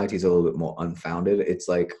their anxiety is a little bit more unfounded. It's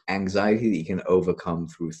like anxiety that you can overcome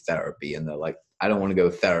through therapy. And they're like, I don't want to go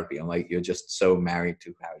to therapy. I'm like, you're just so married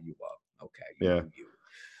to how you are. Okay. You.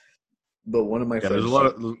 But one of my friends, there's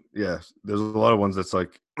a lot of ones that's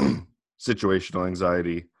like situational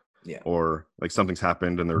anxiety, or like something's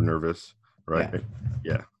happened and they're nervous, right?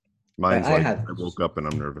 Yeah. Mine's I woke up and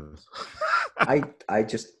I'm nervous. I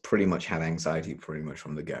just pretty much have anxiety pretty much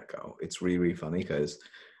from the get-go. It's really, really funny, because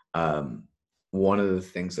one of the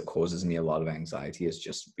things that causes me a lot of anxiety has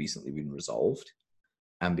just recently been resolved.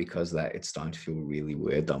 And because of that, it's starting to feel really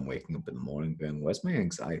weird. I'm waking up in the morning going, where's my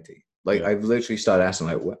anxiety? Like, I've literally started asking,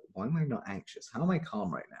 like, why am I not anxious? How am I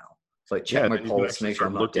calm right now? It's like, check my pulse, make sure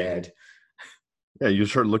I'm not dead. Yeah, you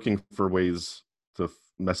start looking for ways to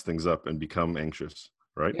mess things up and become anxious.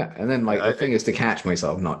 Right. Yeah. And then the thing is to catch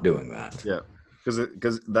myself not doing that. Yeah.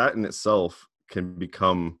 Because that in itself can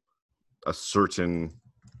become a certain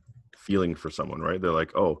feeling for someone, right? They're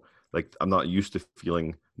like, oh, like I'm not used to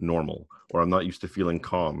feeling normal, or I'm not used to feeling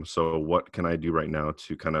calm. So what can I do right now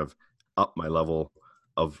to kind of up my level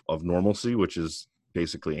of normalcy, which is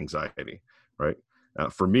basically anxiety, right?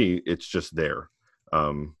 For me, it's just there,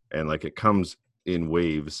 and like it comes in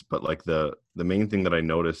waves. But like the main thing that I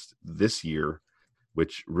noticed this year,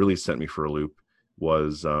 which really sent me for a loop,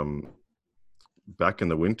 was back in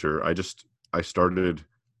the winter. I started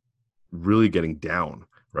really getting down,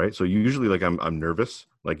 right? So usually like I'm nervous,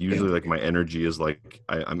 like Yeah. usually like my energy is like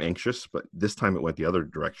I'm anxious, but this time it went the other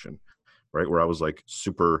direction, right? Where I was like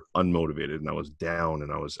super unmotivated and I was down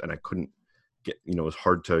and I couldn't get, it was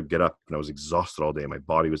hard to get up and I was exhausted all day. My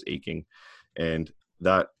body was aching. And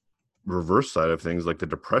that reverse side of things, like the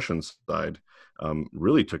depression side,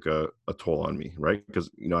 really took a toll on me, right? Because,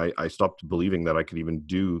 I stopped believing that I could even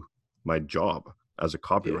do my job as a Yeah.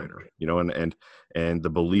 copywriter, and the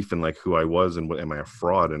belief in like who I was and what, am I a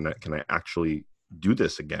fraud, and that, can I actually do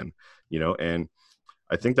this again? And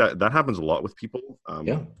I think that happens a lot with people.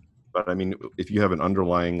 Yeah. But I mean, if you have an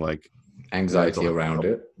underlying like Anxiety around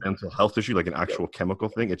it. mental health issue, like an Yep. actual chemical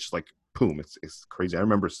thing, it's just like boom, it's crazy. I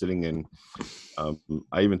remember sitting in,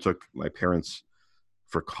 I even took my parents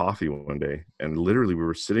for coffee one day, and literally we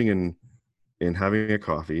were sitting in having a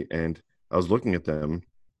coffee, and I was looking at them,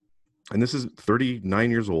 and this is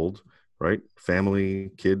 39 years old, right?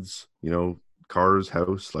 Family, kids, cars,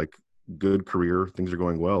 house, like good career, things are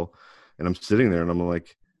going well. And I'm sitting there and I'm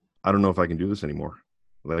like, I don't know if I can do this anymore.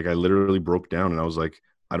 Like I literally broke down and I was like,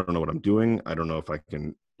 I don't know what I'm doing. I don't know if I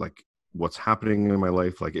can, like, what's happening in my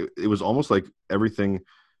life. Like it was almost like everything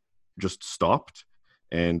just stopped.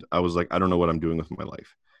 And I was like, I don't know what I'm doing with my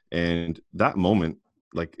life. And that moment,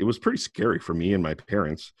 like it was pretty scary for me and my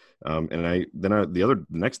parents. And the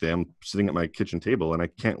next day I'm sitting at my kitchen table and I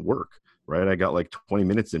can't work, right? I got like 20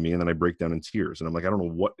 minutes in me and then I break down in tears and I'm like, I don't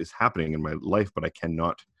know what is happening in my life, but I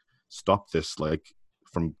cannot stop this like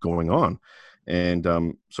from going on. And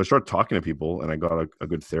so I started talking to people, and I got a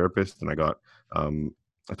good therapist, and I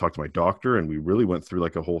talked to my doctor, and we really went through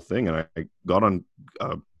like a whole thing, and I got on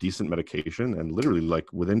decent medication, and literally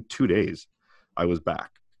like within 2 days I was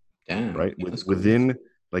back, Damn. right? That's cool. Within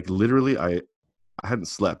like literally I hadn't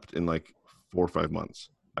slept in like 4 or 5 months.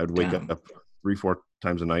 I'd wake Damn. up 3 4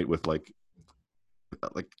 times a night with like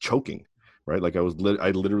choking, right? Like I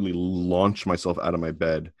literally launched myself out of my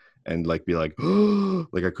bed and like be like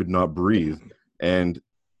like I could not breathe. And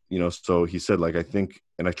so he said, like, I think,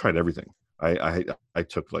 and I tried everything. I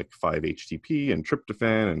took like 5-HTP and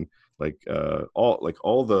tryptophan and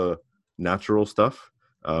all the natural stuff,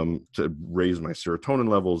 to raise my serotonin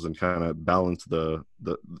levels and kind of balance the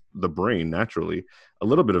brain naturally. A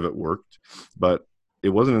little bit of it worked, but it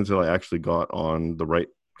wasn't until I actually got on the right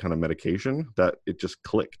kind of medication that it just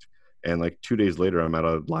clicked. And like 2 days later, I'm at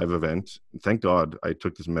a live event. Thank God I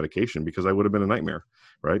took this medication, because I would have been a nightmare,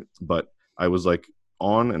 right? But I was like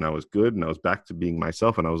on, and I was good, and I was back to being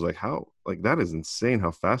myself. And I was like, how, like, that is insane how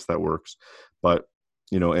fast that works. But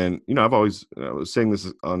I was saying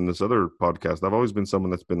this on this other podcast, I've always been someone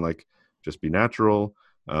that's been like, just be natural.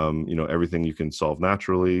 Everything you can solve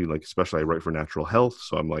naturally, like, especially I write for Natural Health.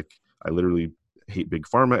 So I'm like, I literally hate big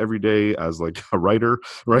pharma every day as like a writer,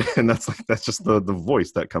 right? And that's just the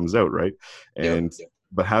voice that comes out, right? Yep. And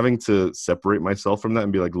but having to separate myself from that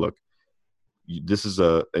and be like, look, this is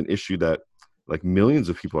an issue that like millions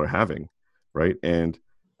of people are having, right? And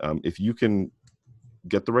if you can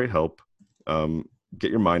get the right help,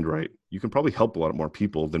 get your mind right, you can probably help a lot more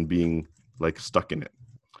people than being like stuck in it.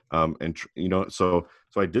 So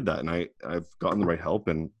I did that, and I've gotten the right help,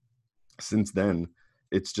 and since then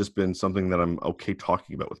it's just been something that I'm okay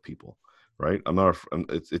talking about with people, right? I'm not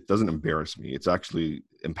it doesn't embarrass me, it's actually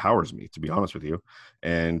empowers me, to be honest with you.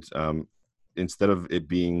 And instead of it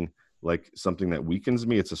being like something that weakens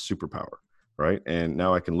me, it's a superpower, right? And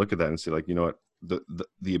now I can look at that and say, like, you know what,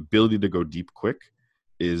 the ability to go deep quick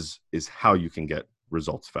is how you can get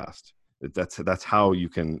results fast. That's how you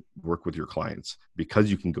can work with your clients,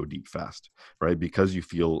 because you can go deep fast, right? Because you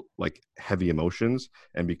feel like heavy emotions,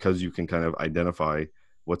 and because you can kind of identify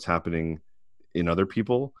what's happening in other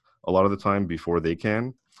people a lot of the time before they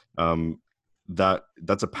can.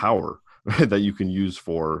 That's a power that you can use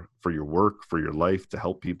for your work, for your life, to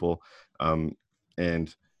help people. And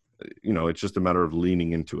it's just a matter of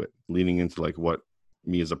leaning into like what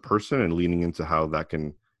me as a person, and leaning into how that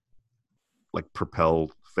can like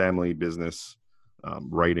propel family, business,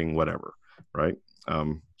 writing, whatever, right?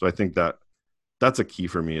 So I think that's a key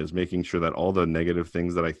for me, is making sure that all the negative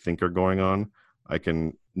things that I think are going on, I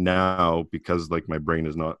can now, because like my brain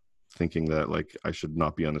is not thinking that like I should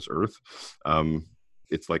not be on this earth,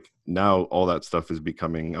 it's like now all that stuff is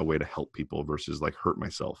becoming a way to help people versus like hurt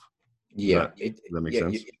myself. Yeah, Does that make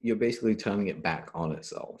sense? you're basically turning it back on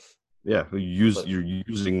itself. Yeah, But you're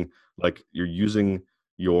using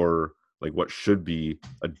your like what should be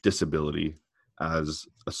a disability as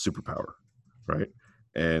a superpower, right?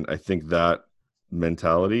 And I think that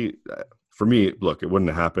mentality, for me, look, it wouldn't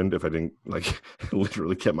have happened if I didn't like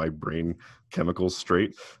literally get my brain chemicals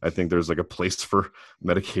straight. I think there's like a place for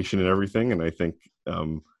medication and everything, and I think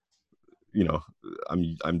you know,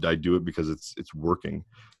 I do it because it's working.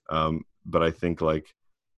 But I think like,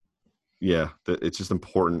 yeah, that it's just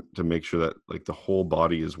important to make sure that like the whole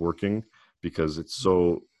body is working, because it's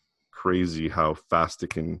so crazy how fast it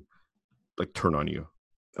can like turn on you,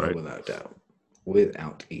 oh, right?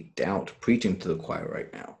 without a doubt, preaching to the choir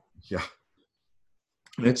right now. Yeah.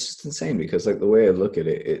 It's just insane because, like, the way I look at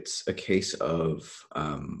it, it's a case of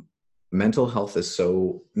mental health is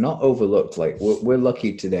so not overlooked. Like, we're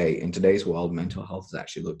lucky today in today's world, mental health is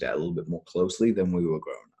actually looked at a little bit more closely than we were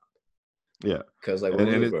growing up. Yeah. Because, like, when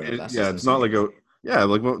we were growing up, that's yeah, just it's not like insane.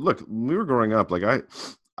 like look, when we were growing up, like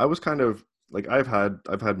I was kind of like I've had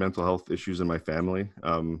mental health issues in my family.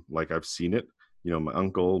 Like I've seen it, you know, my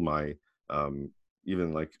uncle, my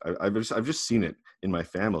even like I've just seen it in my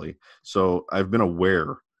family. So I've been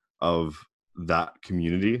aware of that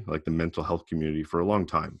community, like the mental health community, for a long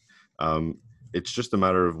time. Um, it's just a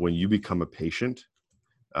matter of when you become a patient,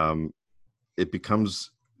 it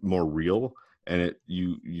becomes more real, and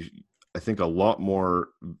you I think a lot more,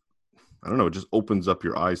 I don't know, it just opens up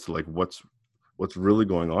your eyes to like what's really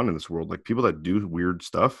going on in this world. Like people that do weird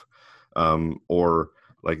stuff, or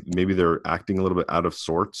like maybe they're acting a little bit out of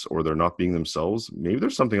sorts, or they're not being themselves. Maybe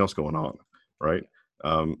there's something else going on, right?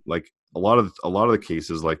 Like a lot of the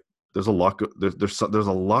cases, like there's a lot there's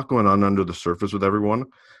a lot going on under the surface with everyone,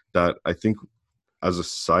 that I think as a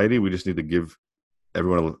society we just need to give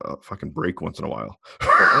everyone a fucking break once in a while.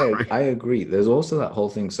 But I agree. There's also that whole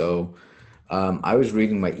thing. So I was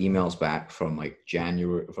reading my emails back from like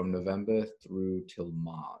from November through till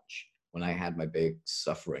March when I had my big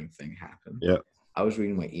suffering thing happen. Yeah. I was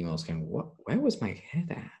reading my emails going, where was my head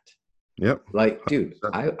at? Yep. Like, dude,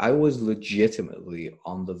 I was legitimately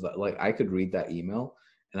on like, I could read that email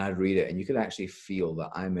and I'd read it and you could actually feel that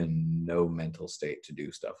I'm in no mental state to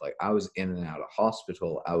do stuff. Like, I was in and out of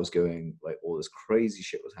hospital. I was going, like, all this crazy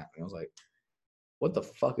shit was happening. I was like, what the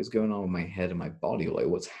fuck is going on with my head and my body? Like,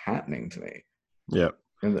 what's happening to me? Yeah.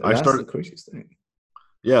 And that's the craziest thing.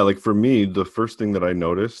 Yeah. Like for me, the first thing that I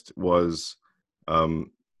noticed was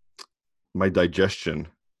my digestion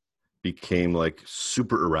became like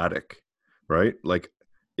super erratic, right? Like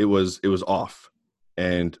it was off.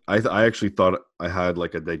 And I actually thought I had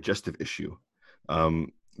like a digestive issue,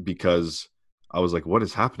 because I was like, what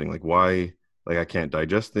is happening? Like, why, like I can't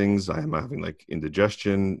digest things. I'm having like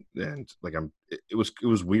indigestion, and like it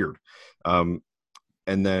was weird. And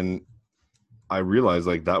then I realized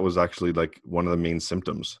like that was actually like one of the main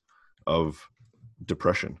symptoms of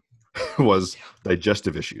depression was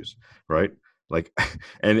digestive issues, right? Like,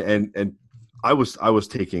 and I was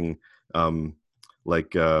taking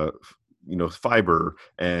like fiber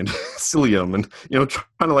and psyllium, and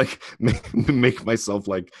trying to like make myself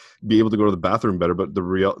like be able to go to the bathroom better. But the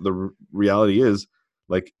reality is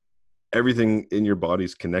like everything in your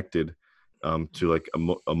body's connected to like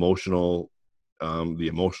emotional, the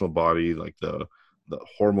emotional body, like the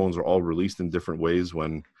hormones are all released in different ways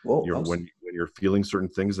when when you're feeling certain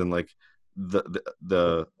things. And like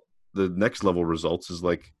the next level results is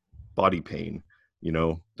like body pain,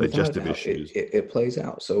 digestive issues. It plays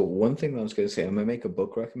out. So one thing that I was going to say, I'm going to make a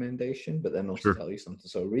book recommendation, but then also tell you something.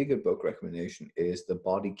 So a really good book recommendation is The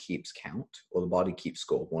Body Keeps Count, or The Body Keeps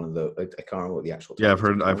Score. One of the, I can't remember what the actual title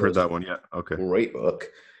is. I've heard that one. Yeah. Okay. Great book.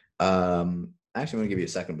 Actually, I'm going to give you a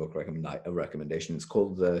second book recommendation. It's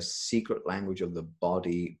called The Secret Language of the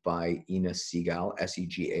Body by Ina Segal,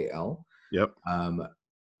 Segal. Yep.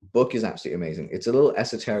 Book is absolutely amazing. It's a little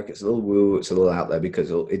esoteric, it's a little woo, it's a little out there, because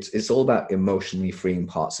it's all about emotionally freeing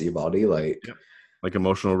parts of your body, like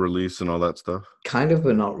emotional release and all that stuff. Kind of,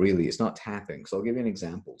 but not really. It's not tapping. So I'll give you an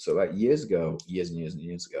example. So about years ago,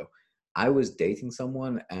 I was dating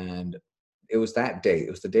someone, and it was that day. It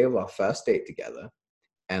was the day of our first date together,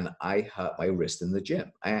 and I hurt my wrist in the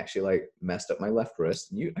gym. I actually like messed up my left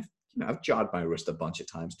wrist. And I've jarred my wrist a bunch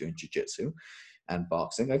of times doing jiu-jitsu and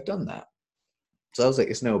boxing. I've done that. So I was like,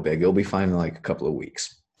 it's no big. It'll be fine in like a couple of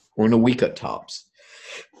weeks, or in a week at tops.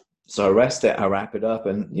 So I rest it, I wrap it up,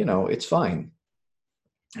 and it's fine.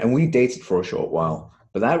 And we dated for a short while,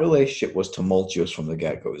 but that relationship was tumultuous from the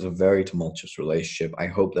get-go. It was a very tumultuous relationship. I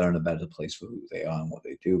hope they're in a better place for who they are and what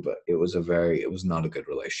they do, but it was not a good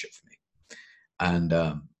relationship for me. And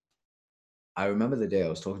I remember the day I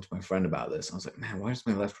was talking to my friend about this. I was like, man, why does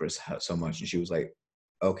my left wrist hurt so much? And she was like,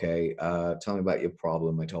 okay, tell me about your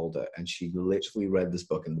problem. I told her. And she literally read this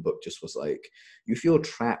book, and the book just was like, you feel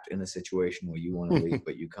trapped in a situation where you want to leave,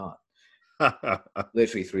 but you can't.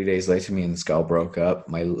 Literally 3 days later, me and this girl broke up.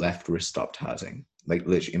 My left wrist stopped hurting. Like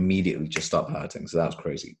literally immediately just stopped hurting. So that was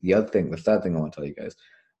crazy. The third thing I want to tell you guys,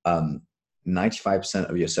 95%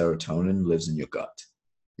 of your serotonin lives in your gut.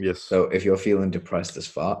 Yes. So if you're feeling depressed as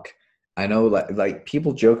fuck, I know like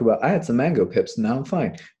people joke about I had some mango pips, now I'm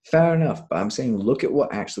fine. Fair enough. But I'm saying look at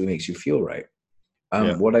what actually makes you feel right.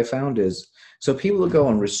 What I found is, so people who go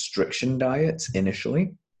on restriction diets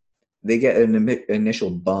initially, they get an initial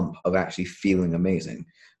bump of actually feeling amazing.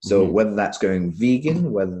 So whether that's going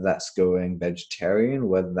vegan, whether that's going vegetarian,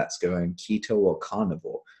 whether that's going keto or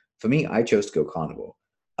carnivore. For me, I chose to go carnivore.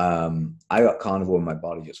 I got carnivore and my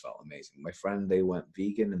body just felt amazing. My friend, they went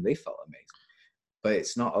vegan and they felt amazing. But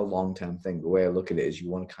it's not a long-term thing. The way I look at it is you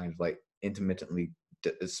want to kind of like intermittently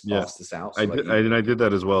sparse this out. So I did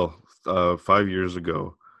that as well. 5 years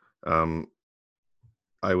ago,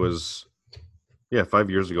 I was 5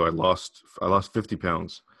 years ago. I lost 50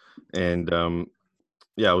 pounds, and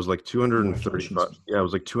I was like 235. Yeah, I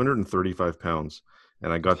was like 235 pounds,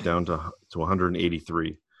 and I got down to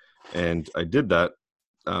 183. And I did that.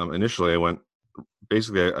 Initially,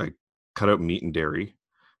 I cut out meat and dairy,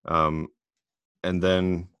 and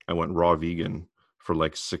then I went raw vegan for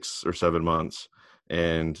like 6 or 7 months,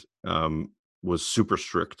 and was super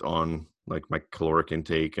strict on like my caloric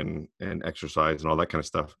intake and exercise and all that kind of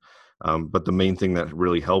stuff. But the main thing that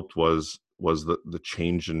really helped was the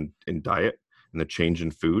change in diet and the change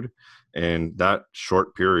in food. And that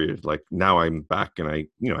short period, like now I'm back and I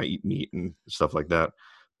eat meat and stuff like that.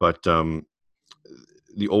 But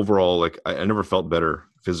the overall, like I never felt better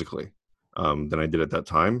physically than I did at that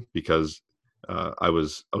time, because I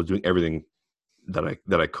was doing everything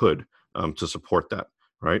that I could to support that.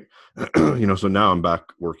 Right. So now I'm back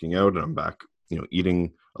working out, and I'm back,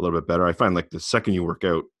 eating a little bit better. I find like the second you work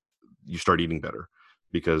out, you start eating better,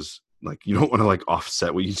 because like you don't want to like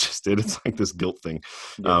offset what you just did. It's like this guilt thing.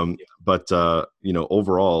 But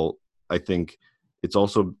overall, I think it's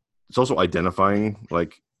also identifying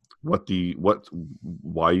like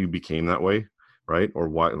why you became that way, right? Or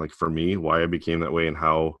why, like for me, why I became that way and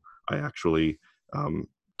how I actually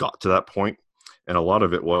got to that point. And a lot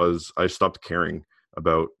of it was I stopped caring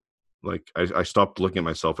about, like I stopped looking at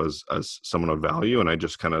myself as someone of value, and I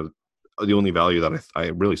just kind of, the only value that I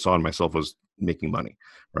really saw in myself was making money,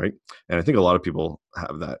 right? And I think a lot of people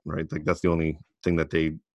have that, right? Like that's the only thing that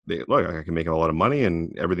they look, I can make a lot of money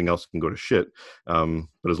and everything else can go to shit.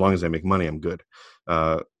 But as long as I make money, I'm good.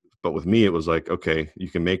 But with me, it was like, okay, you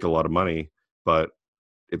can make a lot of money, but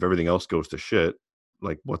if everything else goes to shit,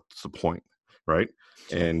 like what's the point, right?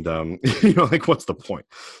 And like what's the point?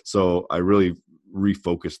 So I really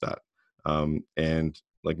refocused that. And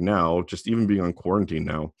like now, just even being on quarantine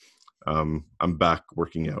now, I'm back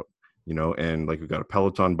working out, and like we got a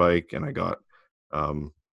Peloton bike, and I got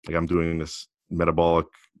like I'm doing this metabolic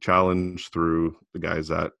challenge through the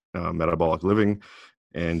guys at Metabolic Living.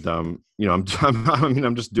 And I'm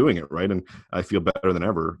just doing it, right? And I feel better than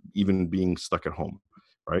ever, even being stuck at home,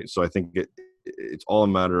 right? So I think it's all a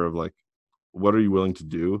matter of like, what are you willing to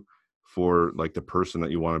do for like the person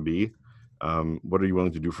that you want to be? What are you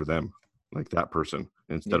willing to do for them, like that person,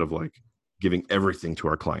 instead of like giving everything to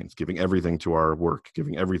our clients, giving everything to our work,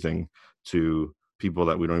 giving everything to people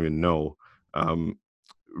that we don't even know,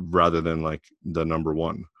 rather than like the number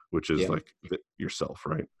one, which is like yourself,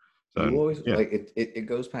 right? You always like it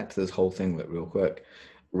goes back to this whole thing, like real quick.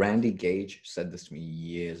 Randy Gage said this to me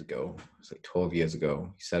years ago. It's like 12 years ago.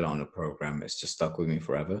 He said it on a program. It's just stuck with me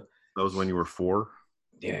forever. That was when you were 4?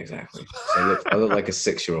 Yeah, exactly. So I look like a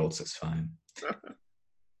 6-year-old, so it's fine.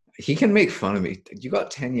 He can make fun of me. You got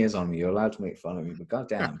 10 years on me. You're allowed to make fun of me, but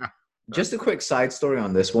goddamn. Just a quick side story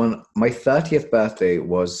on this one. My 30th birthday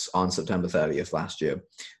was on September 30th last year.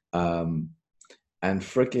 And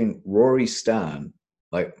freaking Rory Stern,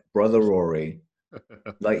 like brother Rory,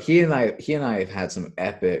 like he and I have had some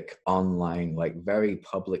epic online, like very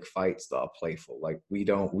public fights that are playful. Like we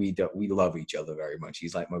love each other very much.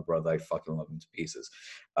 He's like my brother. I fucking love him to pieces.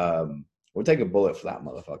 We'll take a bullet for that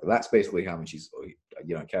motherfucker. That's basically how much you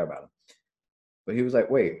don't care about him. But he was like,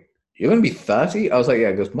 wait, you're going to be 30? I was like,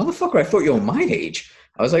 yeah. He goes, motherfucker, I thought you were my age.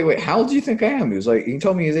 I was like, wait, how old do you think I am? He was like, he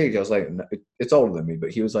told me his age. I was like, no, it's older than me.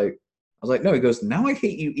 But he was like, I was like, no. He goes, now I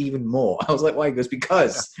hate you even more. I was like, why? He goes,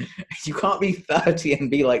 because you can't be 30 and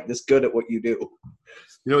be like this good at what you do.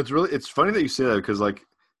 It's funny that you say that, because like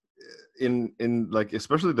in like,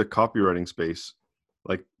 especially the copywriting space,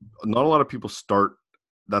 like not a lot of people start.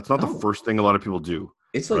 That's not the No, first thing a lot of people do,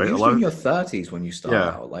 it's like right? A usually lot in of your 30s when you start yeah,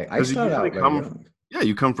 out. Like I because you started usually out very come, young. yeah,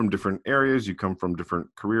 you come from different areas, you come from different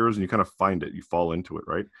careers, and you kind of find it, you fall into it,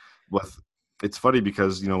 right? With it's funny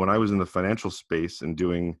because when I was in the financial space and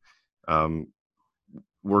doing um,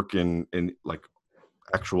 work in like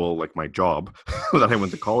actual like my job that I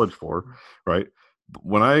went to college for, right?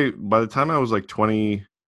 By the time I was like 27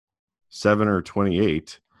 or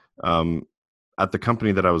 28, um, at the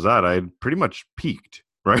company that I was at, I had pretty much peaked,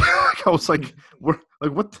 right? Like I was like,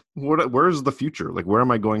 where's the future? Like, where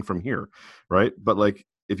am I going from here, right? But like,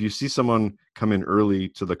 if you see someone come in early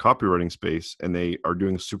to the copywriting space and they are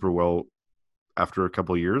doing super well after a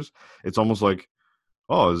couple of years, it's almost like,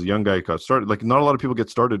 oh, as a young guy got started. Like, not a lot of people get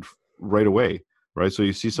started right away, right? So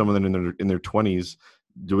you see someone in their 20s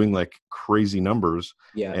doing like crazy numbers,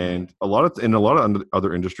 Yeah. and a lot of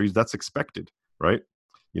other industries that's expected, right?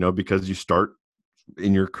 Because you start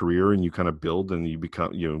in your career and you kind of build and you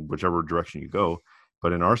become, whichever direction you go.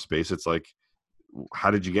 But in our space, it's like,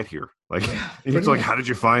 how did you get here? Like, Yeah, it's pretty like, much. how did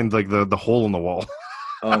you find like the hole in the wall?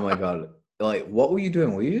 Oh my God. Like, what were you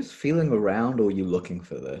doing? Were you just feeling around or were you looking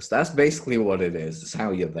for this? That's basically what it is. It's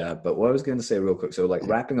how you're Yeah. there. But what I was going to say real quick, so like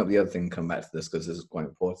wrapping up the other thing, come back to this because this is quite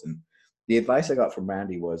important. The advice I got from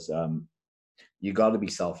Randy was you got to be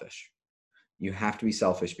selfish. You have to be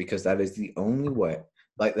selfish because that is the only way.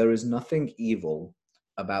 Like, there is nothing evil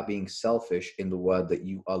about being selfish in the word that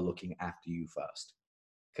you are looking after you first.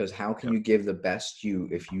 Because how can Yeah. you give the best you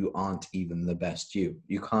if you aren't even the best you?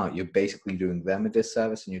 You can't. You're basically doing them a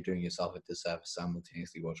disservice and you're doing yourself a disservice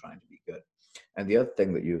simultaneously while trying to be good. And the other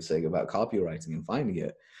thing that you were saying about copywriting and finding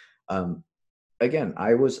it, um, again,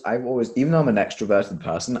 I've always, even though I'm an extroverted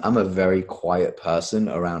person, I'm a very quiet person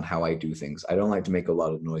around how I do things. I don't like to make a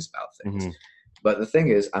lot of noise about things. Mm-hmm. But the thing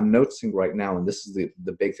is, I'm noticing right now, and this is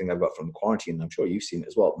the big thing I've got from the quarantine, and I'm sure you've seen it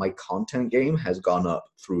as well, my content game has gone up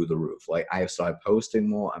through the roof. Like, I have started posting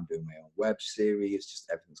more, I'm doing my own web series, just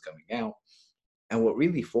everything's coming out. And what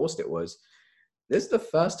really forced it was, this is the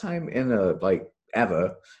first time in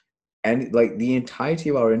ever, and like the entirety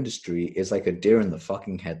of our industry is like a deer in the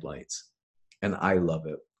fucking headlights. And I love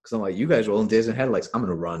it. Because I'm like, you guys are all in deers in headlights. I'm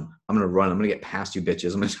gonna run. I'm gonna get past you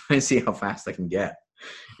bitches. I'm gonna try and see how fast I can get.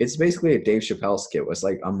 It's basically a Dave Chappelle skit where it's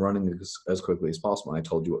like I'm running as quickly as possible. And I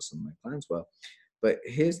told you what some of my plans were. But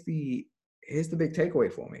here's the big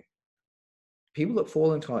takeaway for me. People that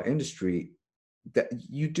fall into our industry, that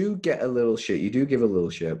you do get a little shit, you do give a little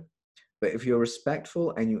shit. But if you're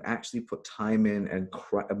respectful and you actually put time in and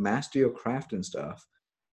master your craft and stuff,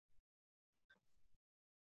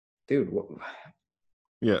 dude,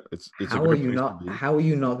 Yeah, it's a great place to be. how are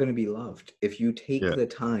you not going to be loved if you take Yeah. the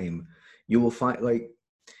time? You will find, like,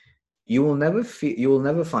 you will never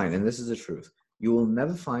find, and this is the truth, you will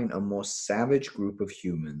never find a more savage group of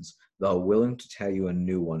humans that are willing to tell you a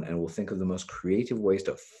new one and will think of the most creative ways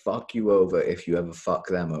to fuck you over if you ever fuck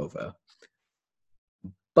them over.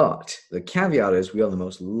 But the caveat is we are the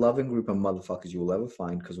most loving group of motherfuckers you will ever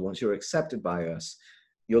find, because once you're accepted by us,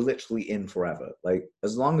 you're literally in forever. Like,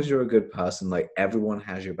 as long as you're a good person, like, everyone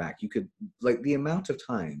has your back. You could, like, the amount of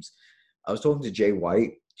times I was talking to Jay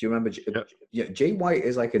White. Do you remember? Yeah. Yeah, Jay White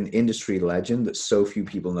is like an industry legend that so few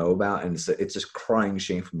people know about, and it's just crying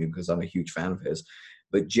shame from me because I'm a huge fan of his.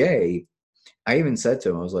 But Jay, I even said to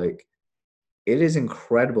him, I was like, it is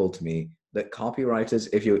incredible to me that copywriters,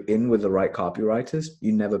 if you're in with the right copywriters,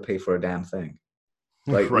 you never pay for a damn thing.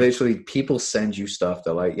 Like, Right. literally, people send you stuff.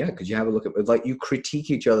 They're like, yeah, could you have a look at, like, you critique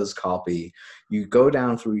each other's copy, you go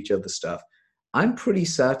down through each other's stuff. I'm pretty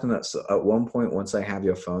certain that at one point, once I have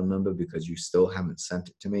your phone number, because you still haven't sent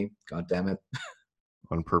it to me, god damn it,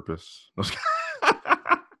 On purpose. it's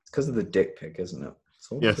because of the dick pic, isn't it? It's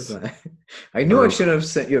all because Yes. I knew I should have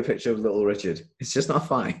sent you a picture of Little Richard. It's just not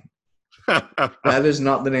fine. That is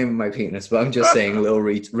not the name of my penis, but I'm just saying Little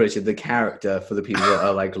Richard, the character, for the people that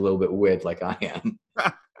are like a little bit weird like I am.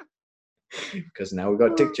 Because now we've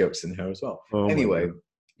got dick jokes in here as well. Oh my Anyway, God.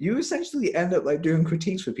 you essentially end up like doing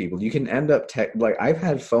critiques for people. You can end up like, I've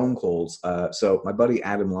had phone calls. So my buddy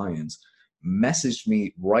Adam Lyons messaged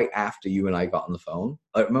me right after you and I got on the phone.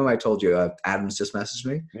 Remember I told you Adam's just messaged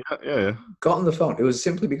me? Yeah. Got on the phone. It was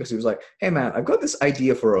simply because he was like, hey man, I've got this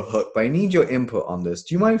idea for a hook, but I need your input on this.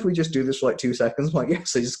 Do you mind if we just do this for like 2 seconds? I'm like,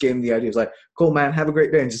 yes. I just gave him the idea. He was like, cool man, have a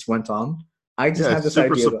great day, and just went on. I just Yeah, had it's this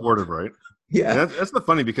super idea that, supportive, right? And yeah, that's the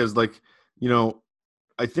funny because like, you know,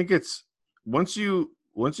 I think it's once you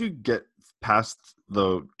get past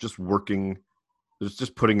the just working,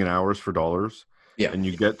 just putting in hours for dollars, yeah, and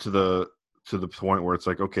you get to the point where it's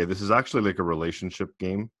like, okay, this is actually like a relationship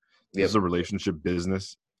game. This is yep, a relationship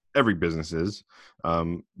business. Every business is,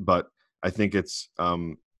 but I think it's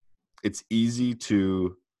easy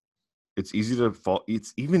to it's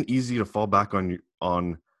even easy to fall back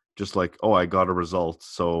on just like, oh, I got a result,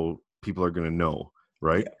 so people are going to know,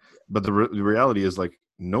 right? Yeah. But the reality is, like,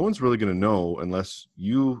 no one's really going to know unless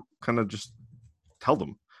you kind of just tell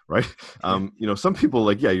them, right? Yeah. Some people,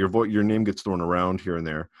 like, yeah, your name gets thrown around here and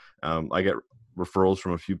there. I get referrals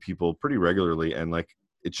from a few people pretty regularly, and like,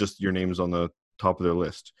 it's just your name's on the top of their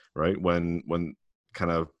list, right? When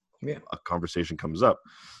kind of Yeah. a conversation comes up.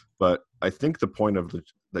 But I think the point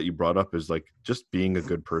that you brought up is like just being a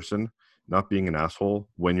good person, not being an asshole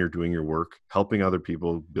when you're doing your work, helping other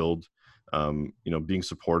people build, being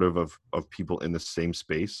supportive of people in the same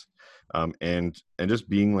space, and just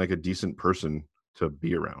being like a decent person to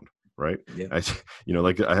be around, right? Yeah. You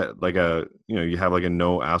have like a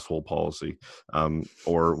no asshole policy,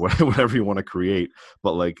 or whatever you want to create,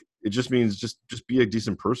 but like, it just means just be a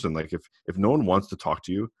decent person. Like, if no one wants to talk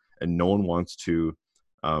to you and no one wants to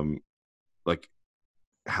like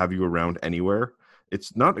have you around anywhere,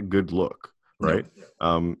 it's not a good look, No. right?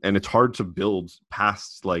 And it's hard to build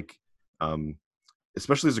past, like, um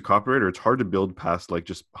especially as a copywriter, it's hard to build past like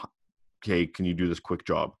just, okay, can you do this quick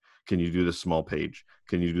job, can you do this small page,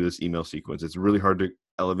 can you do this email sequence. It's really hard to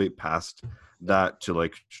elevate past that to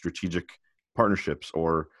like strategic partnerships,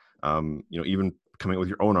 or even coming up with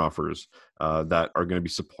your own offers that are going to be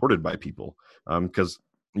supported by people, because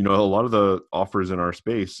a lot of the offers in our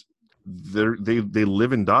space, they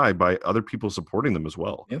live and die by other people supporting them as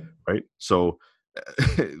well, Yep. right? So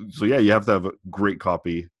so yeah, you have to have great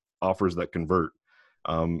copy, offers that convert,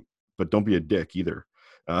 but don't be a dick either.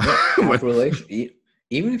 Yeah. Have relation.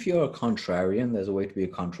 Even if you're a contrarian, there's a way to be a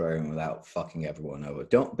contrarian without fucking everyone over.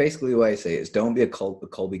 Don't basically the way I say it is don't be a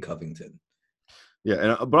Colby Covington.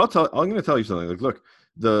 Yeah, but I'm going to tell you something. Like, look,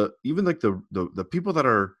 even like the people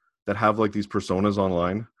that have like these personas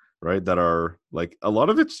online, right? That are like, a lot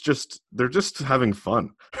of it's just, they're just having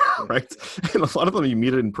fun, right? And a lot of them, you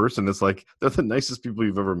meet it in person, it's like they're the nicest people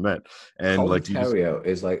you've ever met, and Colby like, you just, Terrio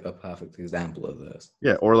is like a perfect example of this.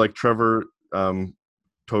 yeah, or like Trevor,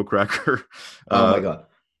 toe cracker, Oh my god,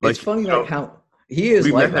 it's like, funny like how he is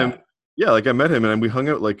we like met him. that. Yeah, like I met him and we hung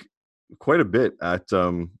out like quite a bit at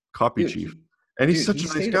Copy Dude, Chief, and he's such he a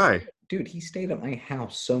nice stayed at guy. he stayed at my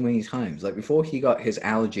house so many times. Like before he got his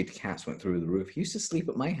allergy to cats went through the roof. He used to sleep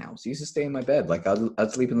at my house. He used to stay in my bed. Like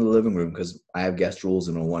I'd sleep in the living room because I have guest rules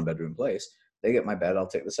in a 1-bedroom place. They get my bed, I'll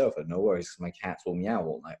take the sofa. No worries, because my cats will meow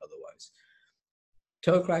all night otherwise.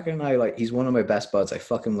 Toe Cracker and I, like, he's one of my best buds. I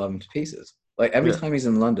fucking love him to pieces. Like every Yeah. time he's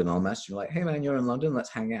in London, I'll message him like, "Hey man, you're in London. Let's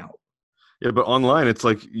hang out." Yeah, but online it's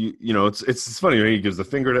like, it's funny, right? He gives the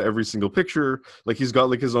finger to every single picture. Like, he's got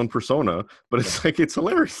like his own persona, but it's Yeah. like, it's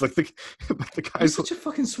hilarious. Like, the He's guy's such a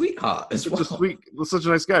fucking sweetheart as such a well. sweet, such a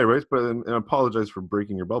nice guy, right? But and I apologize for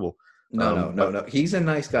breaking your bubble. No. He's a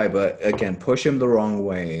nice guy, but again, push him the wrong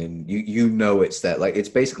way, and you know it's that. Like it's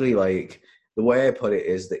basically like the way I put it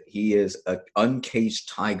is that he is an uncaged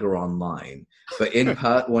tiger online, but in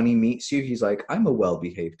part when he meets you, he's like, "I'm a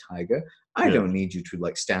well-behaved tiger. I Yeah, don't need you to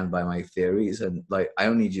like stand by my theories, and like I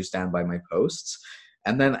don't need you to stand by my posts."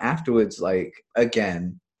 And then afterwards, like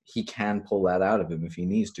again, he can pull that out of him if he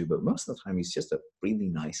needs to, but most of the time, he's just a really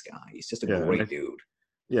nice guy. He's just a yeah, great dude.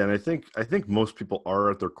 yeah, and I think most people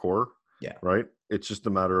are at their core, Yeah, right? It's just a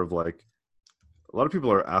matter of like, a lot of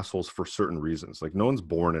people are assholes for certain reasons. Like, no one's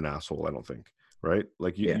born an asshole, I don't think, right?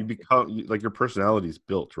 Like, you, yeah, you become like, your personality is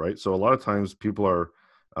built, right? So a lot of times people are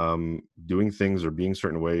doing things or being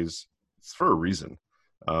certain ways, it's for a reason.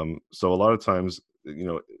 So a lot of times,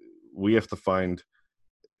 we have to find,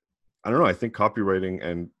 I don't know, I think copywriting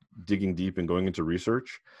and digging deep and going into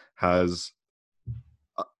research has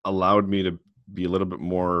allowed me to be a little bit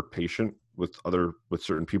more patient with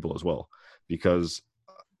certain people as well, because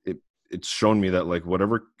it's shown me that like,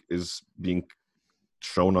 whatever is being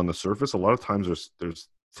shown on the surface, a lot of times there's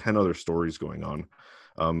 10 other stories going on,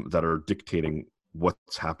 that are dictating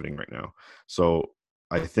what's happening right now. So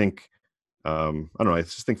I think, I don't know, I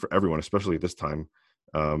just think for everyone, especially at this time,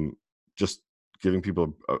 just giving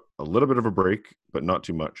people a little bit of a break, but not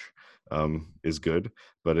too much, is good.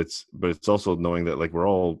 But it's also knowing that like, we're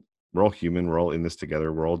all human, we're all in this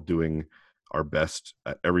together, we're all doing our best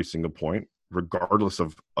at every single point, regardless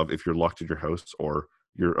of if you're locked in your house or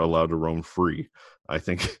you're allowed to roam free. I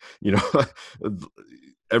think,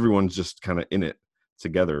 everyone's just kind of in it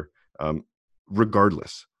together,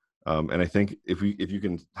 regardless. And I think if you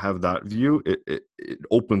can have that view, it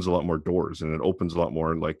opens a lot more doors, and it opens a lot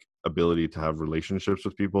more like ability to have relationships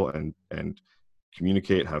with people, and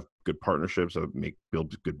communicate, have good partnerships,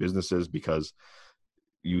 build good businesses, because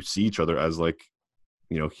you see each other as like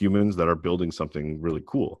humans that are building something really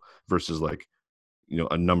cool versus like,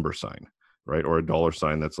 a number sign, right? Or a dollar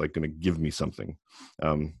sign that's like going to give me something.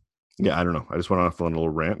 Yeah, I don't know. I just went off on a little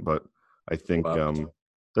rant, but I think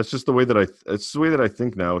that's just the way that it's the way that I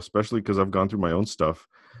think now, especially because I've gone through my own stuff.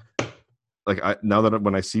 Like now that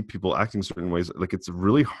when I see people acting certain ways, like it's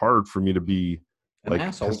really hard for me to be an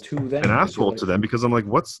asshole to them. An asshole to them because I'm like,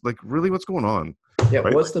 what's going on? Yeah,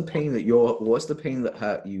 right? what's the pain that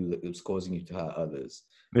hurt you that was causing you to hurt others?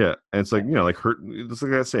 Yeah, and it's like, like hurt. It's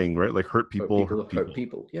like that saying, right? Like hurt people.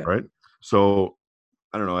 Yeah. Right. So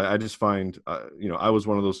I don't know. I just find, I was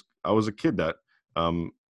one of those. I was a kid that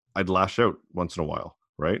I'd lash out once in a while,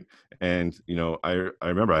 right? And I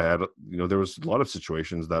remember I had, there was a lot of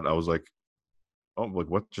situations that I was like, oh, like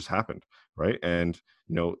what just happened, right? And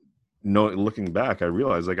looking back, I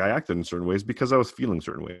realized like I acted in certain ways because I was feeling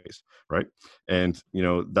certain ways, right? And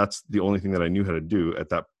that's the only thing that I knew how to do at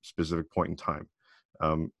that specific point in time,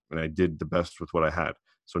 and I did the best with what I had.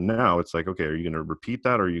 So now it's like, okay, are you going to repeat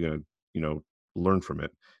that, or are you going to learn from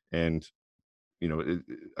it? And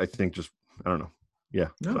I think just I don't know, yeah.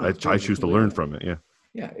 No, I choose to learn from it. Yeah.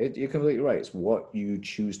 Yeah, you're completely right. It's what you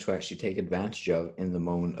choose to actually take advantage of in the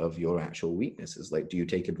moment of your actual weaknesses. Like, do you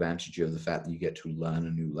take advantage of the fact that you get to learn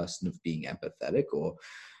a new lesson of being empathetic, or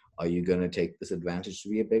are you going to take this advantage to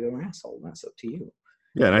be a bigger asshole? That's up to you.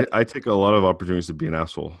 Yeah, and I take a lot of opportunities to be an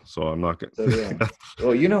asshole, so I'm not going to. So, yeah.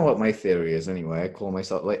 Well, you know what my theory is anyway. I call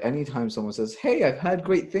myself, like, anytime someone says, hey, I've heard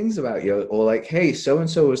great things about you, or like, hey,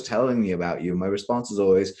 so-and-so was telling me about you, my response is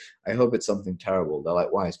always, I hope it's something terrible. They're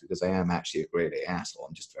like, why? It's because I am actually a great asshole.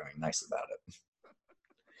 I'm just very nice about it.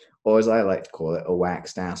 Or as I like to call it, a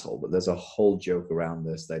waxed asshole. But there's a whole joke around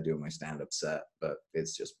this that I do in my stand-up set, but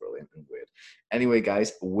it's just brilliant and weird. Anyway,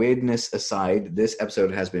 guys, weirdness aside, this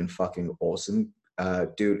episode has been fucking awesome.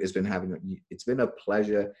 Dude, it's been a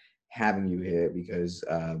pleasure having you here because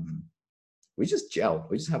we just gel.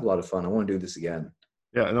 We just have a lot of fun. I want to do this again.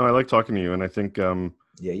 Yeah, no, I like talking to you, and I think yeah,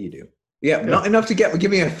 you do. Yeah, not enough to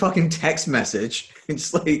give me a fucking text message.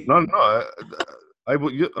 It's like no, I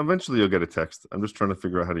will. Eventually, you'll get a text. I'm just trying to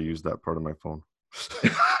figure out how to use that part of my phone.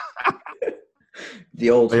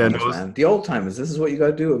 The old timers, man. The old timers. This is what you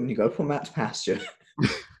got to do. You got to put Matt to pasture.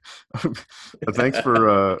 Thanks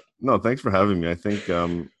for having me. I think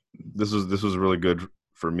this was really good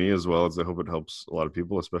for me as well as I hope it helps a lot of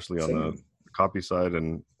people, especially on the copy side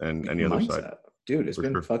and any other side. Dude, it's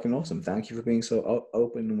been fucking awesome. Thank you for being so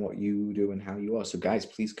open in what you do and how you are. So guys,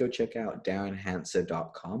 please go check out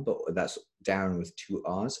DarrenHanser.com, but that's Darren with 2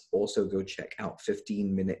 R's. Also go check out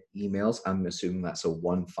 15-minute emails. I'm assuming that's a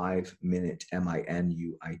 15-minute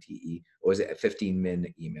MINUITE, or is it a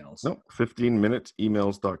 15-minute emails? No,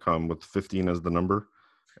 15minuteemails.com with 15 as the number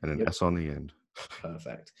and an S on the end.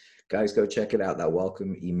 Perfect. Guys, go check it out. That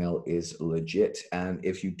welcome email is legit. And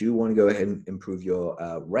if you do want to go ahead and improve your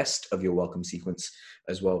rest of your welcome sequence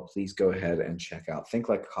as well, please go ahead and check out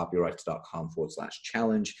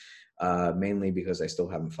thinklikeacopywriter.com/challenge. Mainly because I still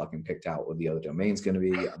haven't fucking picked out what the other domain's going to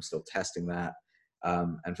be. I'm still testing that.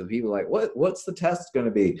 And for the people like, what's the test going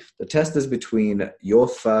to be? The test is between your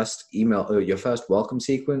first email, or your first welcome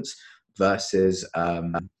sequence versus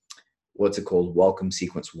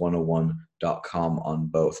welcomesequence101.com on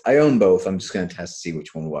both. I own both. I'm just going to test to see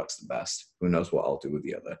which one works the best. Who knows what I'll do with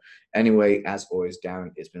the other. Anyway, as always,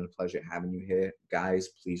 Darren, it's been a pleasure having you here. Guys,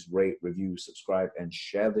 please rate, review, subscribe, and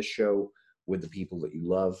share the show with the people that you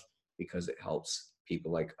love, because it helps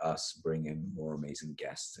people like us bring in more amazing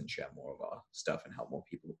guests and share more of our stuff and help more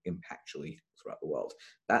people impactually throughout the world.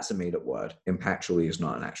 That's a made-up word. Impactually is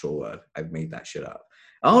not an actual word. I've made that shit up.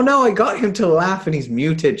 Oh no, I got him to laugh and he's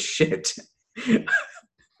muted. Shit.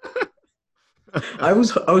 I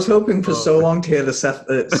was hoping for so long to hear the Seth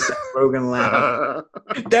Rogen laugh.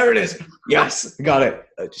 There it is. Yes, got it.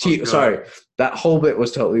 Sorry, that whole bit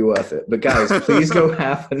was totally worth it. But guys, please go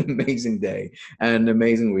have an amazing day and an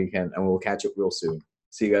amazing weekend, and we'll catch up real soon.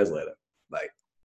 See you guys later.